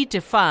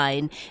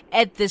redefine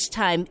at this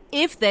time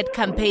if that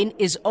campaign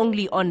is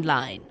only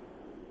online?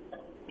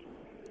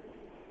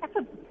 That's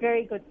a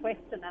very good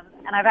question,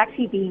 and I've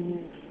actually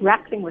been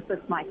grappling with this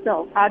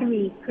myself. How do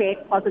we create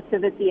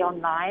positivity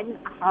online?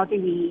 How do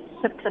we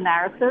shift the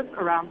narrative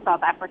around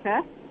South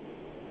Africa?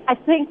 I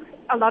think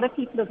a lot of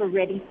people have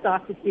already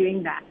started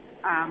doing that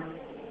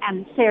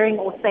and sharing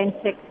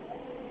authentic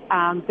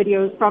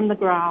videos from the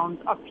ground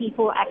of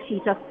people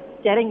actually just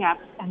getting up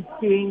and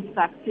doing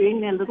stuff,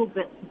 doing their little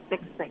bit to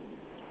fix things.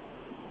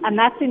 And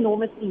that's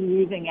enormously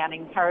moving and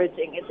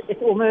encouraging.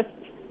 It's almost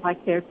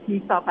like there are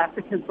two South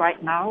Africas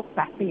right now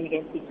battling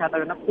against each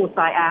other. And of course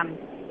I am,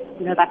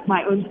 that's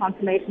my own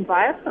confirmation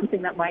bias.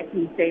 Something that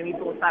Mighti Jamie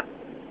brought up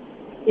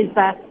is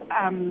that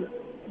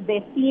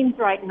there seems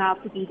right now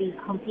to be these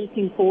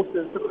competing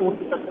forces, the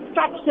forces of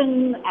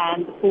distraction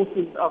and the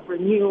forces of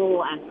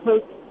renewal and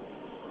hope.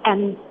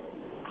 And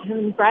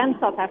Brand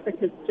South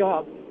Africa's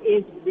job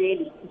is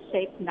really to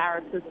shape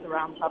narratives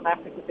around South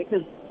Africa,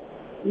 because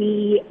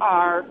we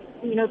are,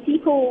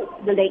 people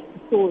relate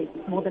to stories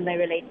more than they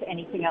relate to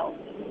anything else.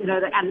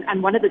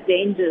 And one of the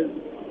dangers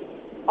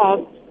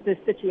of the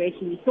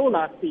situation we saw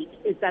last week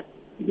is that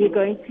we're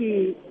going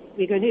to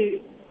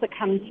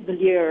succumb to the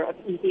lure of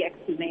easy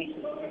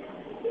explanations.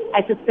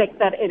 I suspect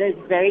that it is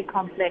very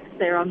complex.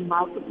 There are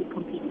multiple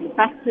competing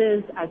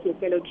factors, as your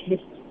fellow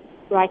guest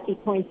rightly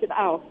pointed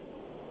out.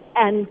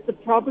 And the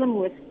problem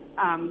with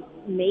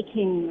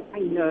making,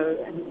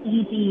 an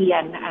easy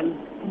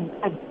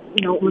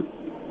and almost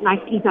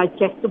nicely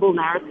digestible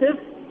narrative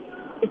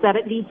is that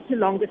it leads to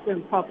longer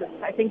term profits.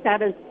 I think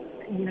that is,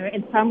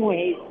 in some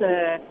ways,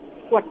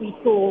 what we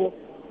saw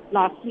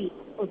last week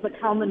was the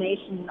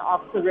culmination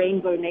of the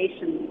Rainbow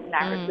Nation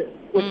narrative,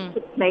 which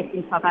took place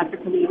in South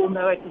Africa. We all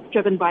know it was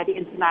driven by the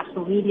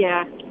international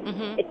media.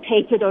 It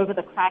papered over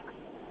the cracks.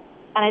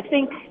 And I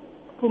think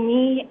for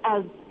me,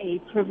 as a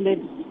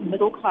privileged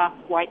middle-class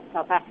white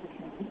South African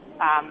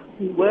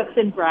who works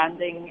in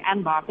branding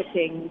and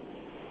marketing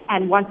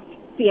and wants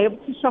to be able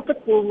to shop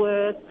at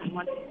Woolworths and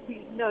wants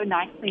to know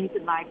nice things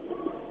in life,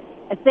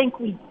 I think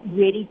we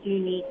really do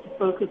need to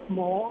focus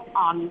more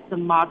on the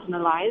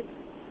marginalized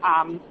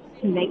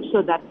to make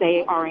sure that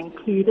they are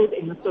included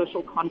in the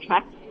social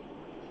contract,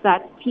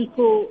 that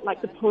people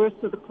like the poorest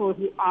of the poor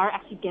who are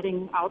actually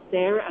getting out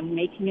there and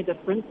making a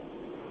difference,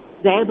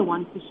 they're the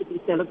ones who should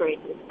be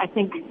celebrated. I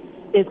think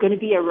there's going to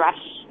be a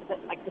rush,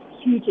 like this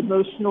huge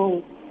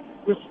emotional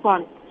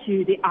response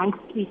to the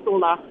angst we saw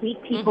last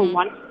week. People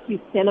want to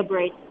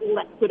celebrate all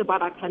that's good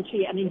about our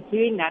country, and in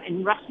doing that,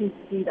 in rushing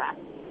to do that,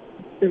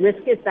 the risk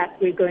is that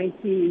we're going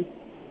to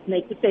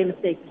make the same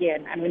mistake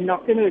again, and we're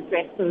not going to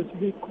address those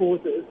root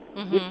causes,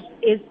 which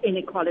is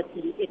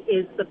inequality. It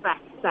is the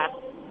fact that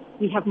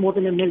we have more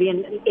than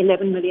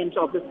 11 million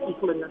jobless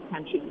people in this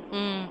country.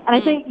 And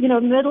I think,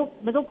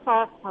 middle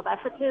class South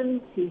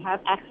Africans who have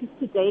access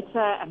to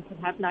data and can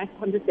have nice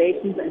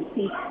conversations and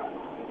speak,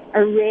 I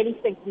really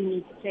think we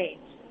need to change.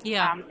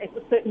 Yeah. It's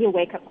certainly a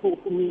wake-up call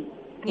for me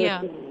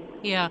personally.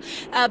 Yeah.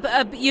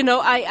 I've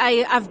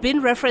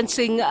been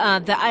referencing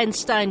the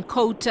Einstein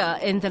quote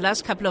in the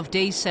last couple of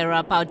days, Sarah,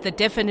 about the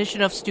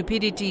definition of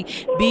stupidity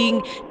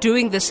being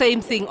doing the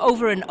same thing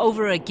over and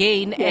over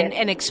again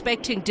and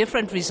expecting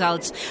different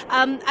results.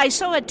 I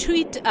saw a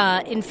tweet,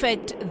 in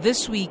fact,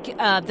 this week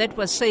that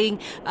was saying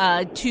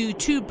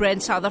to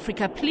Brand South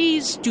Africa,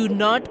 please do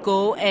not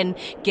go and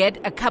get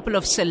a couple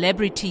of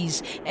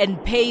celebrities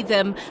and pay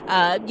them,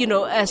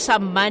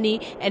 some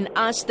money and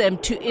ask them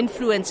to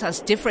influence us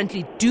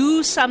differently. Do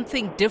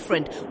something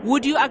different.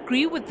 Would you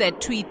agree with that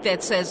tweet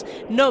that says,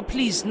 no,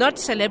 please, not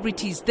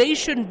celebrities. They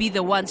shouldn't be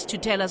the ones to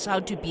tell us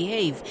how to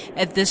behave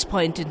at this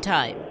point in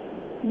time?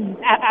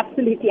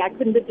 Absolutely. I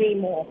couldn't agree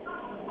more.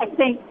 I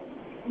think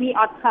we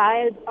are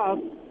tired of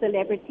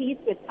celebrities.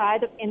 We're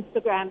tired of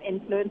Instagram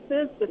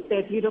influencers with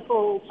their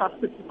beautiful shots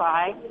to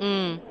buy.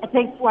 I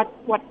think what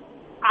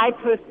I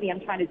personally am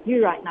trying to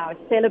do right now is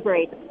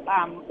celebrate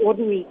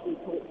ordinary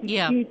people who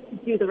choose to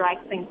do the right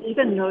thing,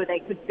 even though they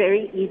could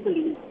very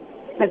easily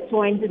have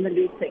joined in the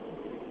looting.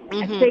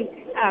 I think,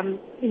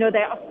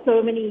 there are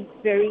so many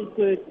very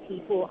good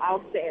people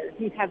out there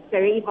who have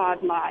very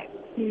hard lives,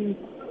 who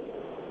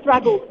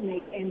struggle to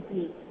make ends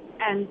meet,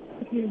 and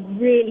who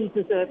really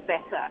deserve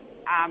better.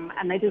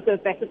 And they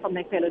deserve better from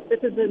their fellow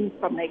citizens,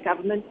 from their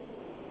government.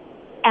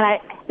 And I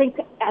think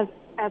as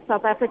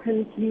South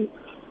Africans who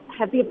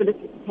have the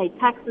ability to pay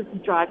taxes, to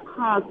drive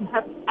cars, and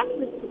have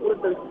access to all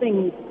of those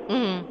things,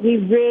 we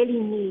really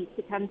need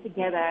to come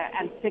together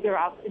and figure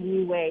out a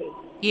new way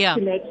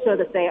to make sure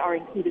that they are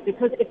included.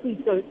 Because if we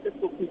don't, this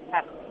will keep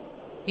happening.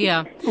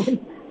 Yeah.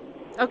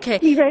 Okay.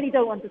 We really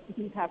don't want this to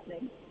keep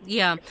happening.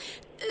 Yeah.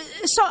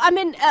 So, I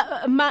mean,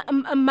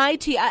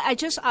 Mighti, I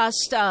just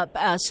asked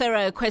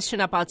Sarah a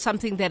question about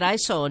something that I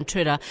saw on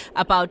Twitter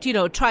about,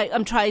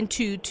 I'm trying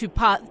to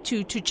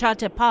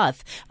chart a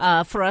path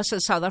for us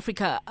as South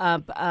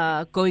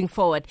Africa going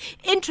forward.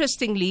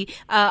 Interestingly,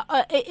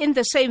 in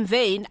the same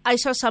vein, I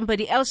saw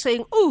somebody else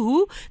saying,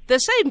 ooh, the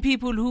same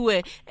people who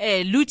were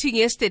looting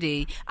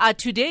yesterday are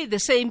today the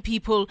same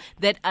people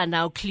that are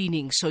now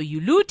cleaning. So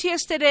you loot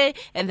yesterday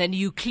and then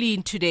you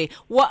clean today.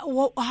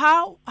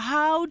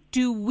 How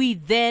do we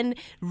then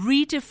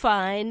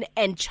redefine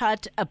and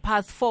chart a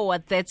path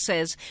forward that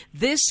says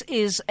this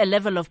is a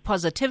level of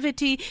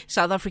positivity?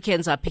 South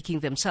Africans are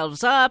picking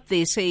themselves up.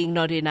 They're saying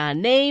not in our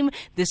name.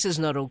 This is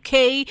not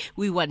okay.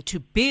 We want to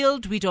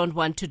build. We don't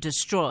want to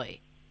destroy.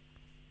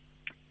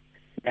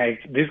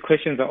 These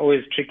questions are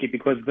always tricky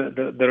because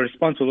the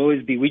response will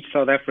always be which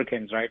South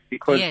Africans, right?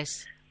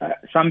 Because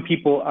some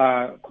people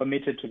are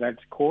committed to that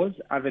cause.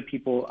 Other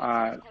people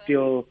are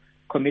still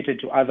committed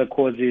to other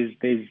causes.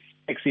 There's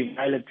extreme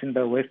violence in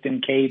the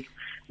Western Cape.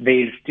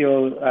 There's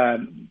still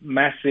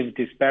massive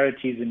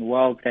disparities in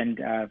wealth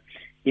and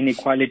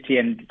inequality,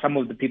 and some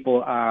of the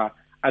people are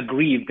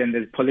aggrieved, and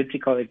there's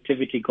political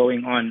activity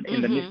going on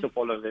in the midst of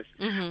all of this.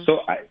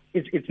 So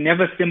it's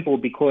never simple,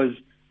 because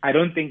I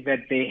don't think that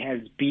there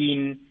has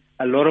been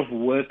a lot of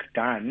work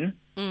done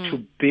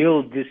to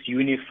build this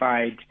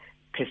unified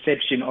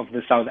perception of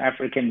the South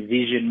African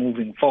vision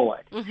moving forward.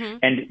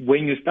 And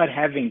when you start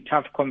having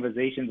tough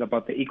conversations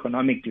about the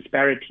economic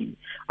disparity,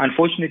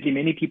 unfortunately,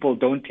 many people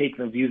don't take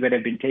the views that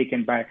have been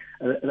taken by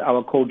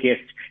our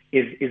co-guest.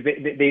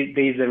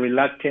 There's a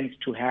reluctance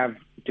to have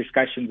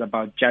discussions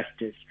about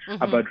justice,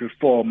 about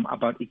reform,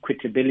 about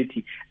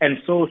equitability. And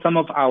so some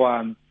of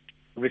our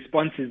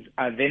responses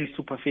are then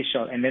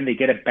superficial, and then they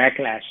get a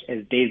backlash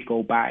as days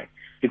go by.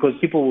 Because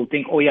people will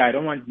think, I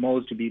don't want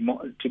malls to be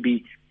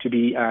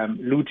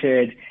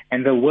looted,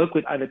 and they'll work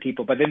with other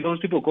people. But then those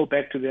people go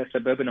back to their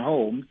suburban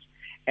homes,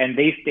 and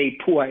they stay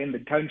poor in the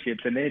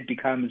townships, and then it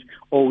becomes,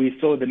 we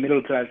saw the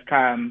middle class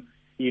come,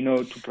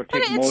 to protect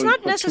malls. But it's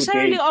not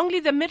necessarily only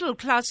the middle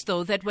class,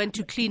 though, that went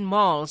to clean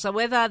malls, or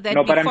whether that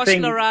be but I'm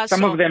saying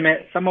some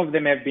of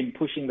them have been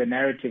pushing the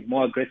narrative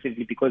more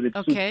aggressively because it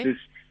suits this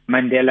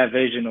Mandela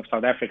version of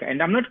South Africa.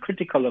 And I'm not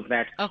critical of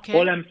that.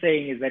 All I'm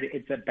saying is that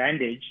it's a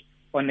bandage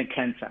on a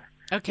cancer.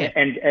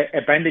 And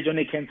a bandage on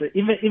a cancer,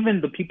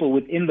 even the people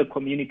within the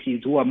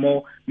communities who are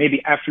more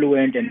maybe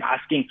affluent and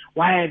asking,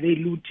 why are they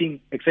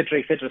looting, et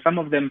cetera, some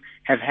of them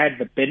have had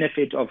the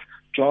benefit of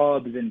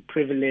jobs and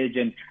privilege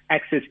and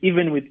access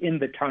even within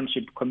the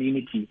township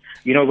community.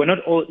 We're not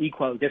all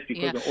equal just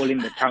because we're all in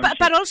the township.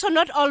 But also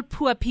not all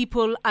poor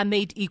people are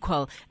made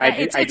equal.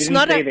 It's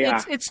not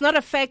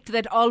a fact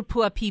that all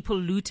poor people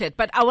looted.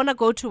 But I want to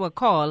go to a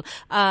call.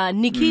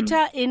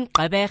 Nikita in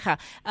Gqeberha.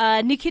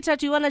 Nikita,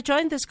 do you want to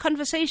join this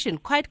conversation?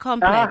 Quite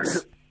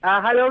complex.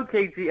 Hello,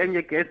 KG, and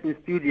your guest in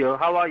studio.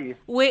 How are you?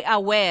 We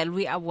are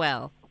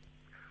well.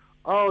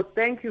 Oh,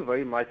 thank you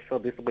very much for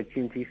this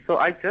opportunity. So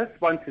I just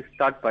want to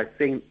start by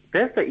saying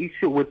there's the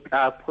issue with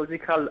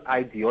political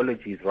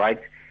ideologies,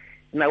 right?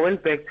 And I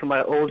went back to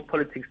my old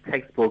politics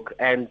textbook,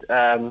 and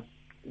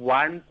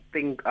one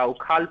thing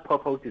Karl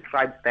Popper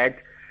describes that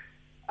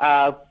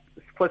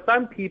for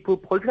some people,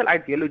 political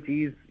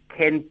ideologies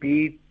can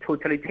be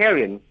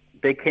totalitarian.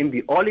 They can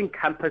be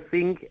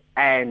all-encompassing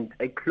and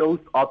a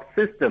closed-up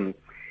system,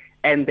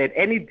 and that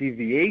any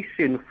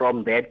deviation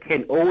from that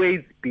can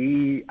always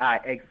be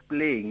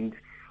explained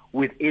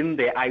within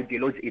the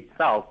ideology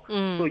itself.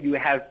 So you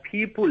have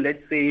people,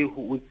 let's say,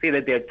 who would say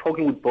that they're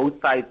talking with both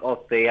sides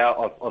of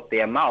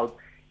their mouth,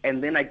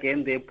 and then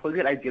again, their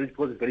political ideology,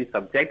 because it's very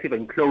subjective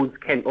and closed,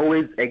 can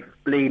always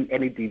explain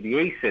any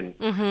deviation.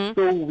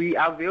 So we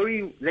are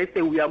let's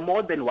say we are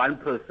more than one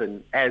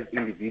person as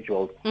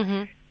individuals.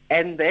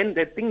 And then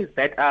the thing is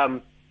that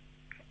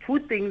two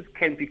things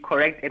can be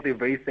correct at the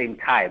very same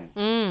time.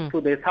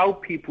 So that's how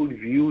people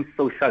view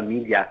social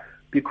media.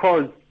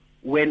 Because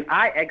when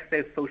I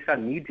access social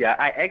media,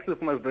 I access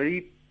from a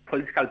very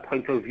political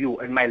point of view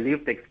and my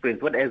lived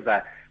experience, what as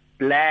a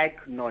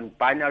black,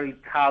 non-binary,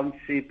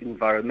 township,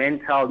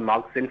 environmental,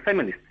 Marxian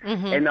feminist.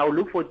 And I'll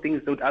look for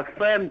things that would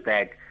affirm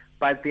that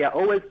but they are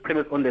always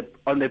premised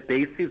on the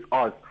basis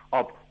of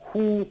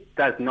who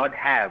does not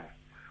have,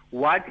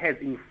 what has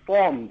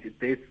informed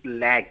this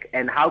lack,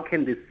 and how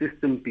can the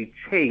system be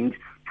changed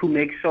to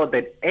make sure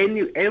that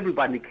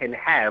everybody can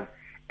have.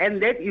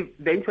 And that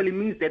eventually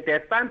means that there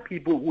are some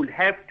people who will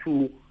have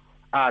to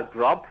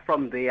drop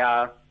from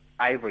their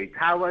ivory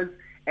towers,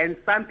 and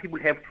some people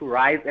have to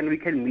rise, and we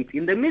can meet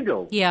in the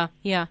middle. Yeah.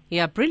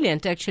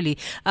 Brilliant, actually.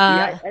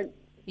 And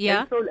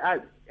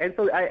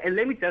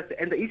let me just,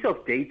 and the issue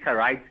of data,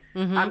 right?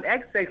 Mm-hmm. I'm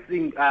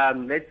accessing,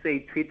 let's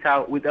say,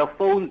 Twitter with a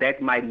phone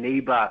that my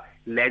neighbor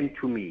lent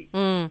to me,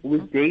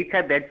 with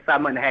data that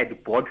someone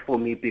had bought for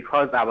me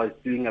because I was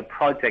doing a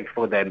project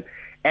for them.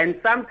 And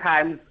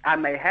sometimes I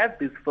may have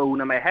this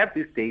phone, I may have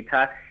this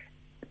data,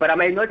 but I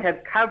may not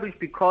have coverage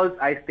because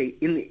I stay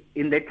in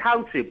the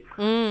township.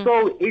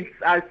 So it's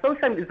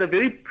social is a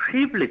very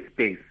privileged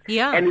space.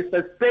 Yeah. And it's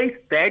a space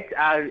that,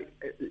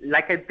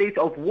 like a state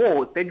of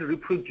war, that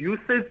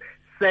reproduces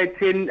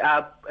certain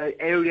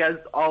areas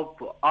of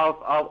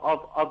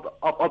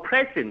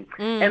oppression.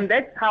 And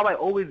that's how I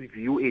always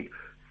view it.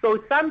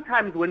 So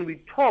sometimes when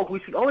we talk, we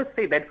should always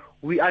say that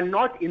we're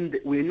not in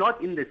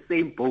the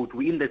same boat.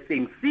 We're in the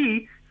same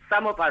sea.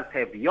 Some of us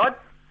have yachts.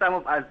 Some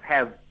of us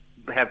have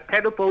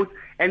pedal boats,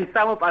 and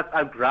some of us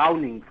are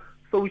drowning.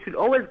 So we should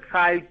always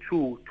try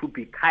to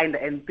be kind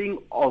and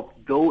think of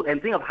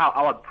how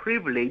our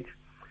privilege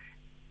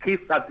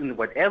keeps us in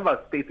whatever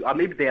space, or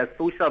maybe they are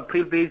social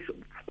privilege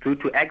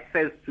to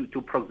access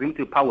to proximity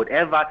to power,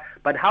 whatever.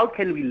 But how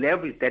can we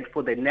leverage that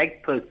for the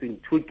next person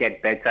to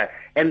get better?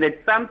 And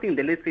that's something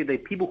that, let's say, the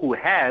people who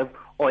have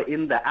or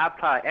in the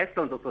upper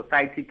echelons of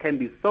society can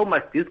be so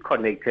much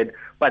disconnected.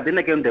 But then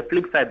again, the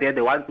flip side, they're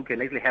the ones who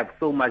can actually have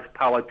so much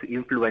power to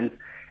influence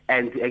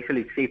and to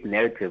actually shape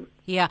narratives.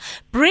 Yeah,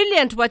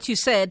 brilliant what you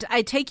said.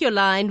 I take your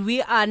line.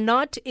 We are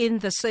not in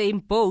the same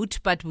boat,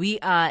 but we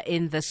are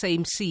in the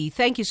same sea.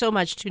 Thank you so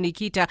much to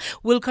Nikita.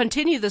 We'll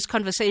continue this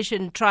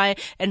conversation, try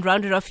and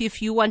round it off.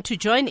 If you want to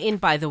join in,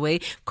 by the way,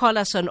 call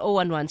us on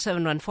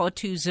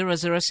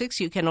 011-714-2006.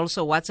 You can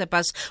also WhatsApp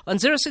us on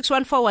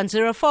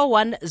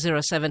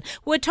 0614104107.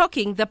 We're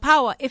talking the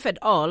power, if at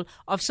all,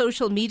 of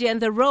social media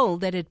and the role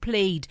that it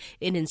played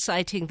in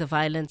inciting the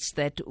violence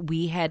that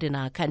we had in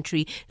our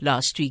country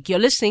last week. You're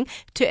listening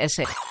to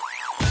SA.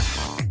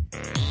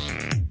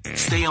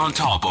 Stay on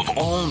top of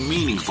all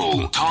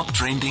meaningful, top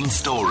trending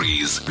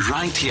stories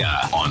right here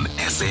on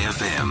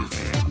SAFM.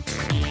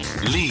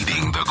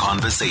 Leading the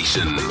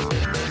conversation.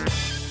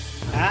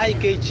 Hi,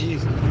 KG.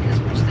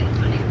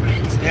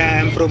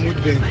 I'm from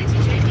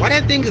Woodbank. What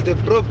I think is the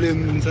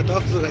problem in South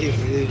Africa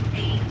is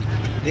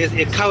there's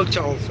a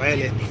culture of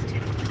violence.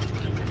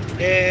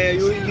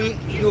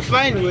 You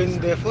find when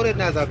the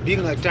foreigners are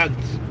being attacked,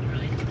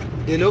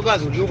 the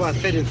locals will look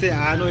aside and say,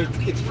 no,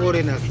 it's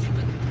foreigners.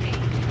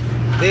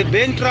 The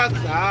ban trucks,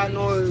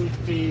 no,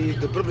 it's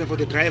the problem for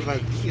the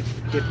drivers. It's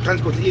the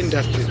transport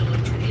industry.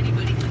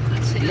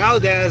 Now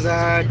there's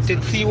a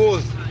taxi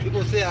wars.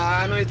 People say,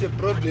 no, it's a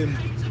problem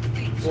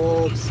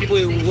for people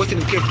in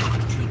Western Cape.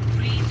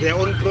 Their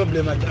own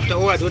problem. After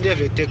all, I don't have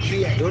a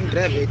taxi. I don't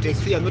drive a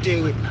taxi. I'm not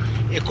a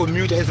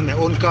commuter. It's my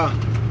own car.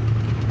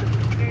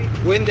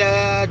 When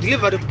the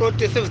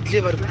service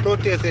delivery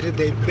protest,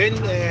 they ban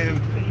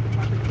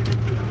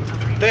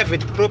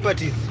private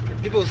properties.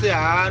 People say,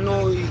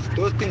 no, it's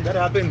those things that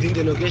happen in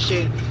the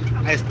location.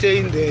 I stay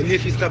in the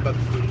leafy suburbs.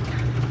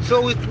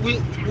 So we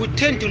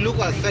tend to look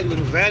aside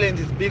when violence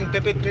is being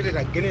perpetrated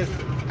against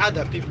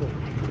other people.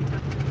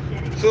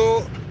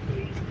 So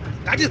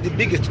that is the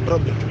biggest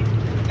problem.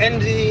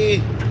 And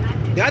the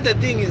other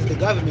thing is the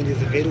government is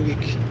very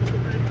weak.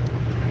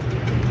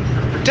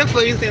 Take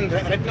for instance,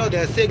 right now they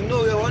are saying,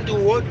 no, we want to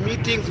hold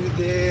meetings with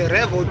the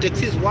rev or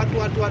taxis, what.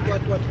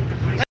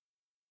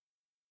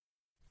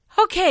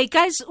 Okay,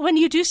 guys, when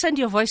you do send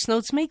your voice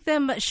notes, make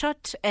them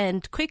short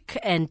and quick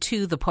and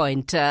to the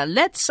point.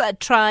 Let's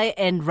try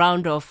and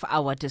round off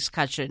our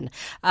discussion.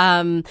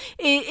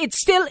 It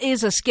still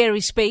is a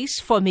scary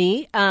space for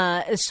me,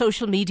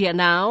 social media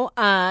now.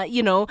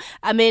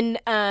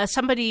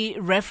 Somebody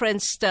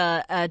referenced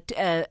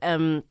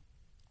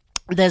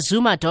the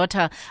Zuma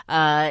daughter,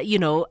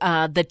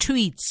 the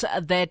tweets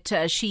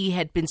that she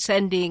had been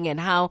sending and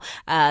how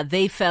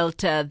they felt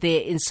they're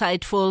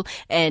insightful.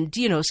 And,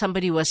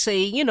 somebody was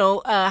saying,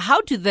 how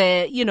do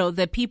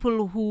the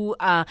people who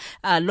are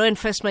law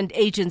enforcement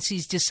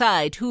agencies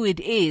decide who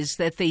it is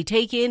that they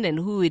take in and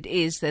who it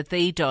is that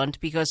they don't?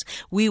 Because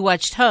we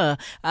watched her,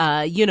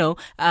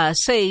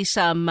 say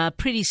some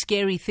pretty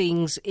scary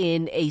things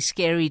in a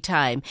scary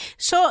time.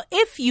 So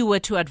if you were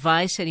to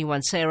advise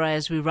anyone, Sarah,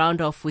 as we round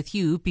off with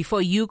you,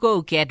 before you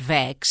go get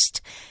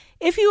vexed,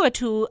 if you were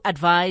to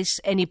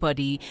advise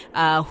anybody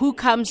who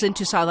comes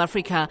into South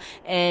Africa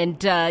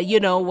and,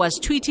 was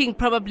tweeting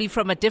probably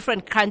from a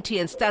different country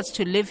and starts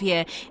to live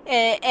here,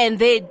 and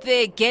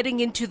they're getting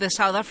into the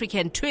South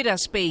African Twitter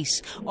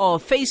space or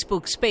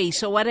Facebook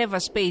space or whatever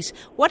space,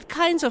 what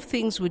kinds of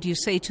things would you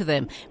say to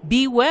them?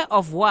 Beware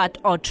of what,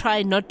 or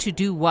try not to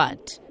do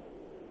what?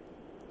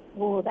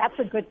 Oh, that's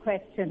a good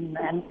question.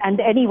 And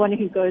anyone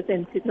who goes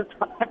into the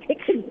South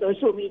African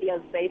social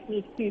media space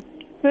needs to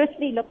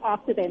firstly look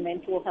after their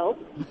mental health.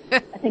 I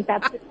think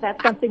that's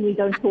something we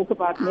don't talk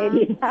about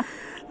nearly enough.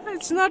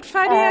 It's not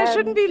funny. I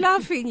shouldn't be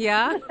laughing,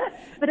 yeah?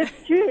 But it's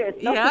true.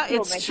 It's not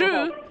just your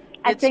mental health.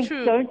 I think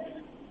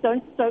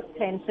don't stoke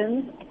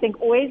tensions. I think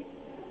always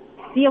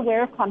be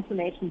aware of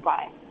confirmation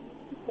bias.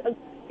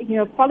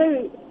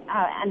 Follow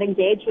and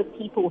engage with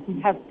people who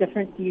have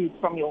different views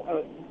from your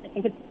own. I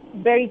think it's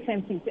very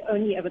tempting to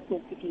only ever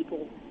talk to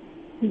people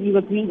who you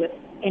agree with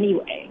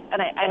anyway.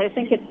 And I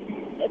think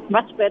it's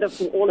much better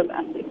for all of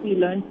us if we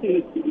learn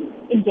to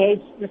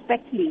engage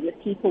respectfully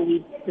with people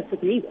we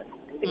disagree with.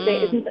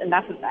 There isn't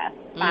enough of that.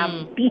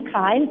 Be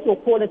kind. Your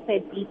caller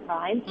said be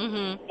kind.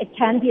 It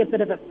can be a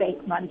bit of a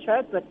fake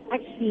mantra, but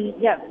actually,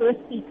 first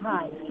be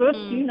kind. First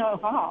do no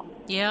harm.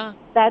 Yeah.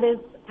 That is,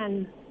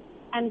 and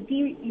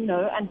be,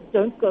 and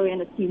don't go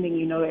in assuming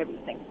you know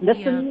everything.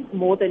 Listen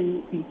more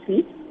than you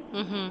tweet.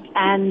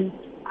 And,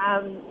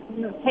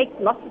 take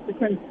lots of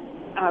different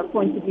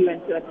points of view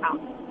into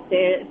account.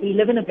 We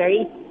live in a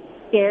very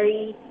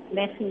scary,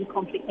 messy,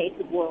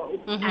 complicated world,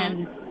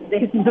 and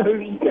there's no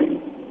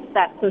reason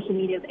that social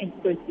media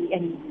isn't going to be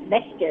any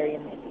less scary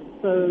and messy.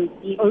 So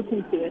be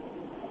open to it.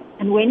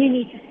 And when you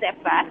need to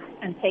step back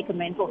and take a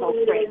mental health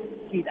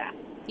break, do that.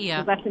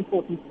 Yeah. So that's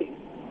important too.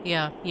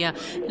 Yeah.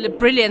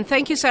 Brilliant.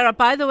 Thank you, Sarah.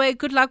 By the way,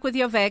 good luck with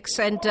your Vex,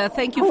 and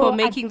thank you for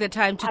making the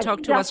time to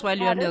talk to us while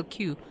you're on the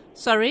queue.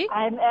 Sorry?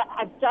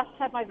 I've just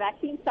had my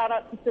vaccine. Shout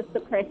out to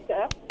Sister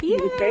Kreska. She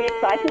was very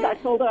excited. I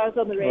told her I was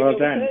on the radio with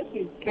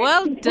her.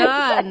 Well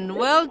done.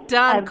 Well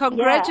done.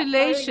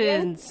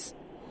 Congratulations.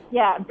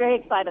 Yeah, I'm very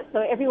excited. So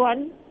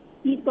everyone,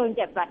 please go and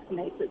get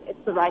vaccinated.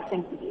 It's the right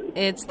thing to do.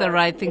 It's the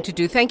right thing to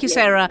do. Thank you,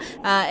 Sarah.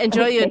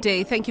 Enjoy your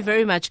day. Thank you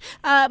very much.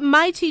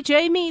 Mighty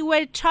Jamie,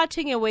 we're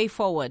charting a way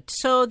forward.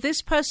 So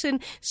this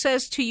person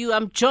says to you,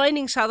 I'm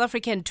joining South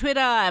African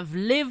Twitter. I've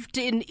lived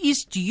in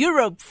East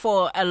Europe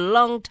for a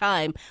long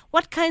time.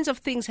 What kinds of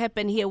things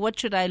happen here? What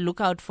should I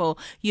look out for?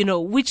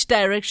 Which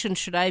direction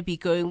should I be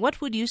going? What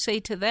would you say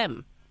to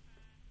them?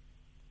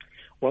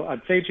 Well,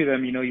 I'd say to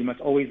them, you must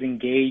always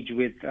engage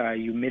with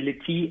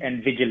humility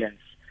and vigilance.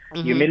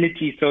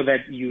 Humility so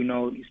that, you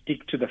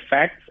stick to the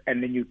facts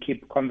and then you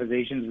keep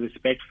conversations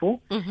respectful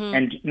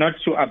and not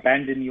to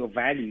abandon your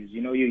values,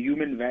 your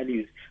human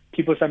values.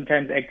 People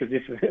sometimes act as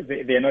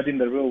if they're not in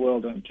the real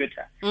world on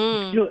Twitter.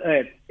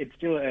 It's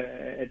still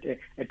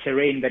a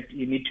terrain that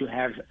you need to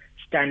have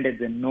standards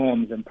and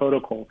norms and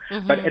protocol.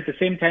 But at the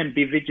same time,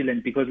 be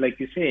vigilant because, like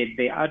you said,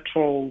 they are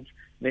trolls.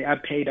 They are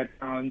paid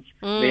accounts.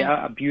 They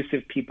are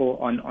abusive people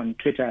on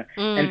Twitter.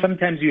 And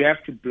sometimes you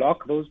have to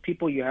block those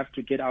people. You have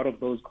to get out of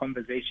those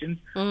conversations,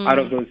 out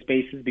of those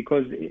spaces,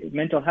 because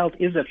mental health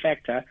is a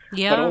factor.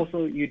 Yeah. But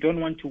also you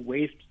don't want to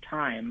waste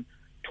time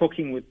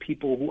talking with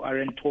people who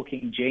aren't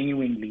talking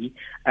genuinely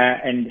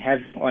and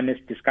have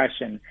honest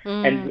discussion.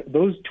 And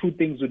those two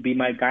things would be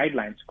my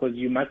guidelines, because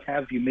you must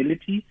have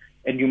humility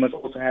and you must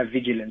also have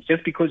vigilance.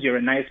 Just because you're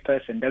a nice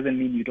person doesn't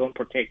mean you don't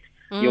protect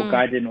your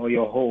garden or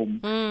your home.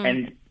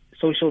 And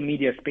social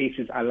media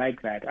spaces are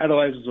like that.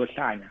 Otherwise,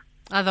 uzohlanya.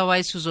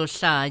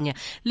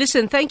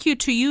 Listen, thank you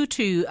to you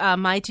too,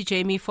 Mighty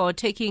Jamie, for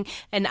taking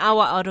an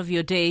hour out of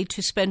your day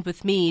to spend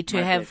with me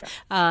to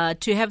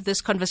have this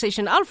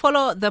conversation. I'll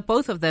follow the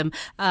both of them.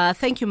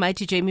 Thank you,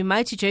 Mighty Jamie.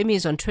 Mighty Jamie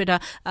is on Twitter.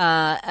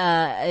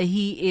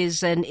 He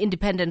is an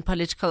independent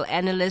political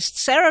analyst.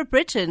 Sarah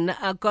Britten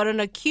got on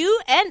a queue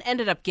and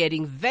ended up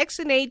getting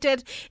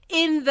vaccinated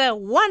in the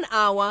 1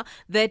 hour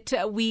that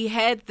we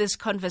had this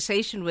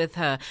conversation with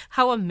her.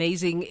 How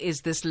amazing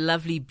is this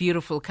lovely,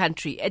 beautiful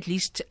country? At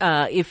least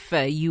if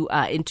you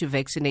are into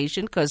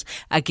vaccination, because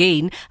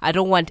again, I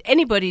don't want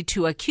anybody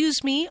to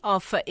accuse me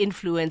of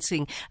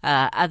influencing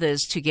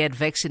others to get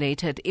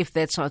vaccinated if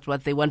that's not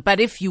what they want. But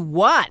if you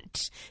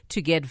want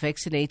to get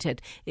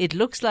vaccinated, it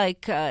looks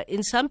like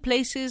in some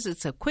places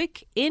it's a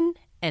quick in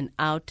and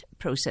out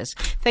process.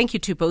 Thank you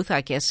to both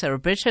our guests, Sarah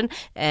Britten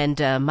and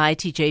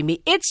Mighty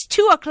Jamie. It's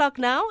 2:00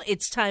 now.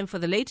 It's time for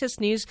the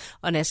latest news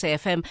on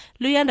SAFM.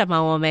 Luyanda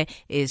Mawome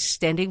is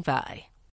standing by.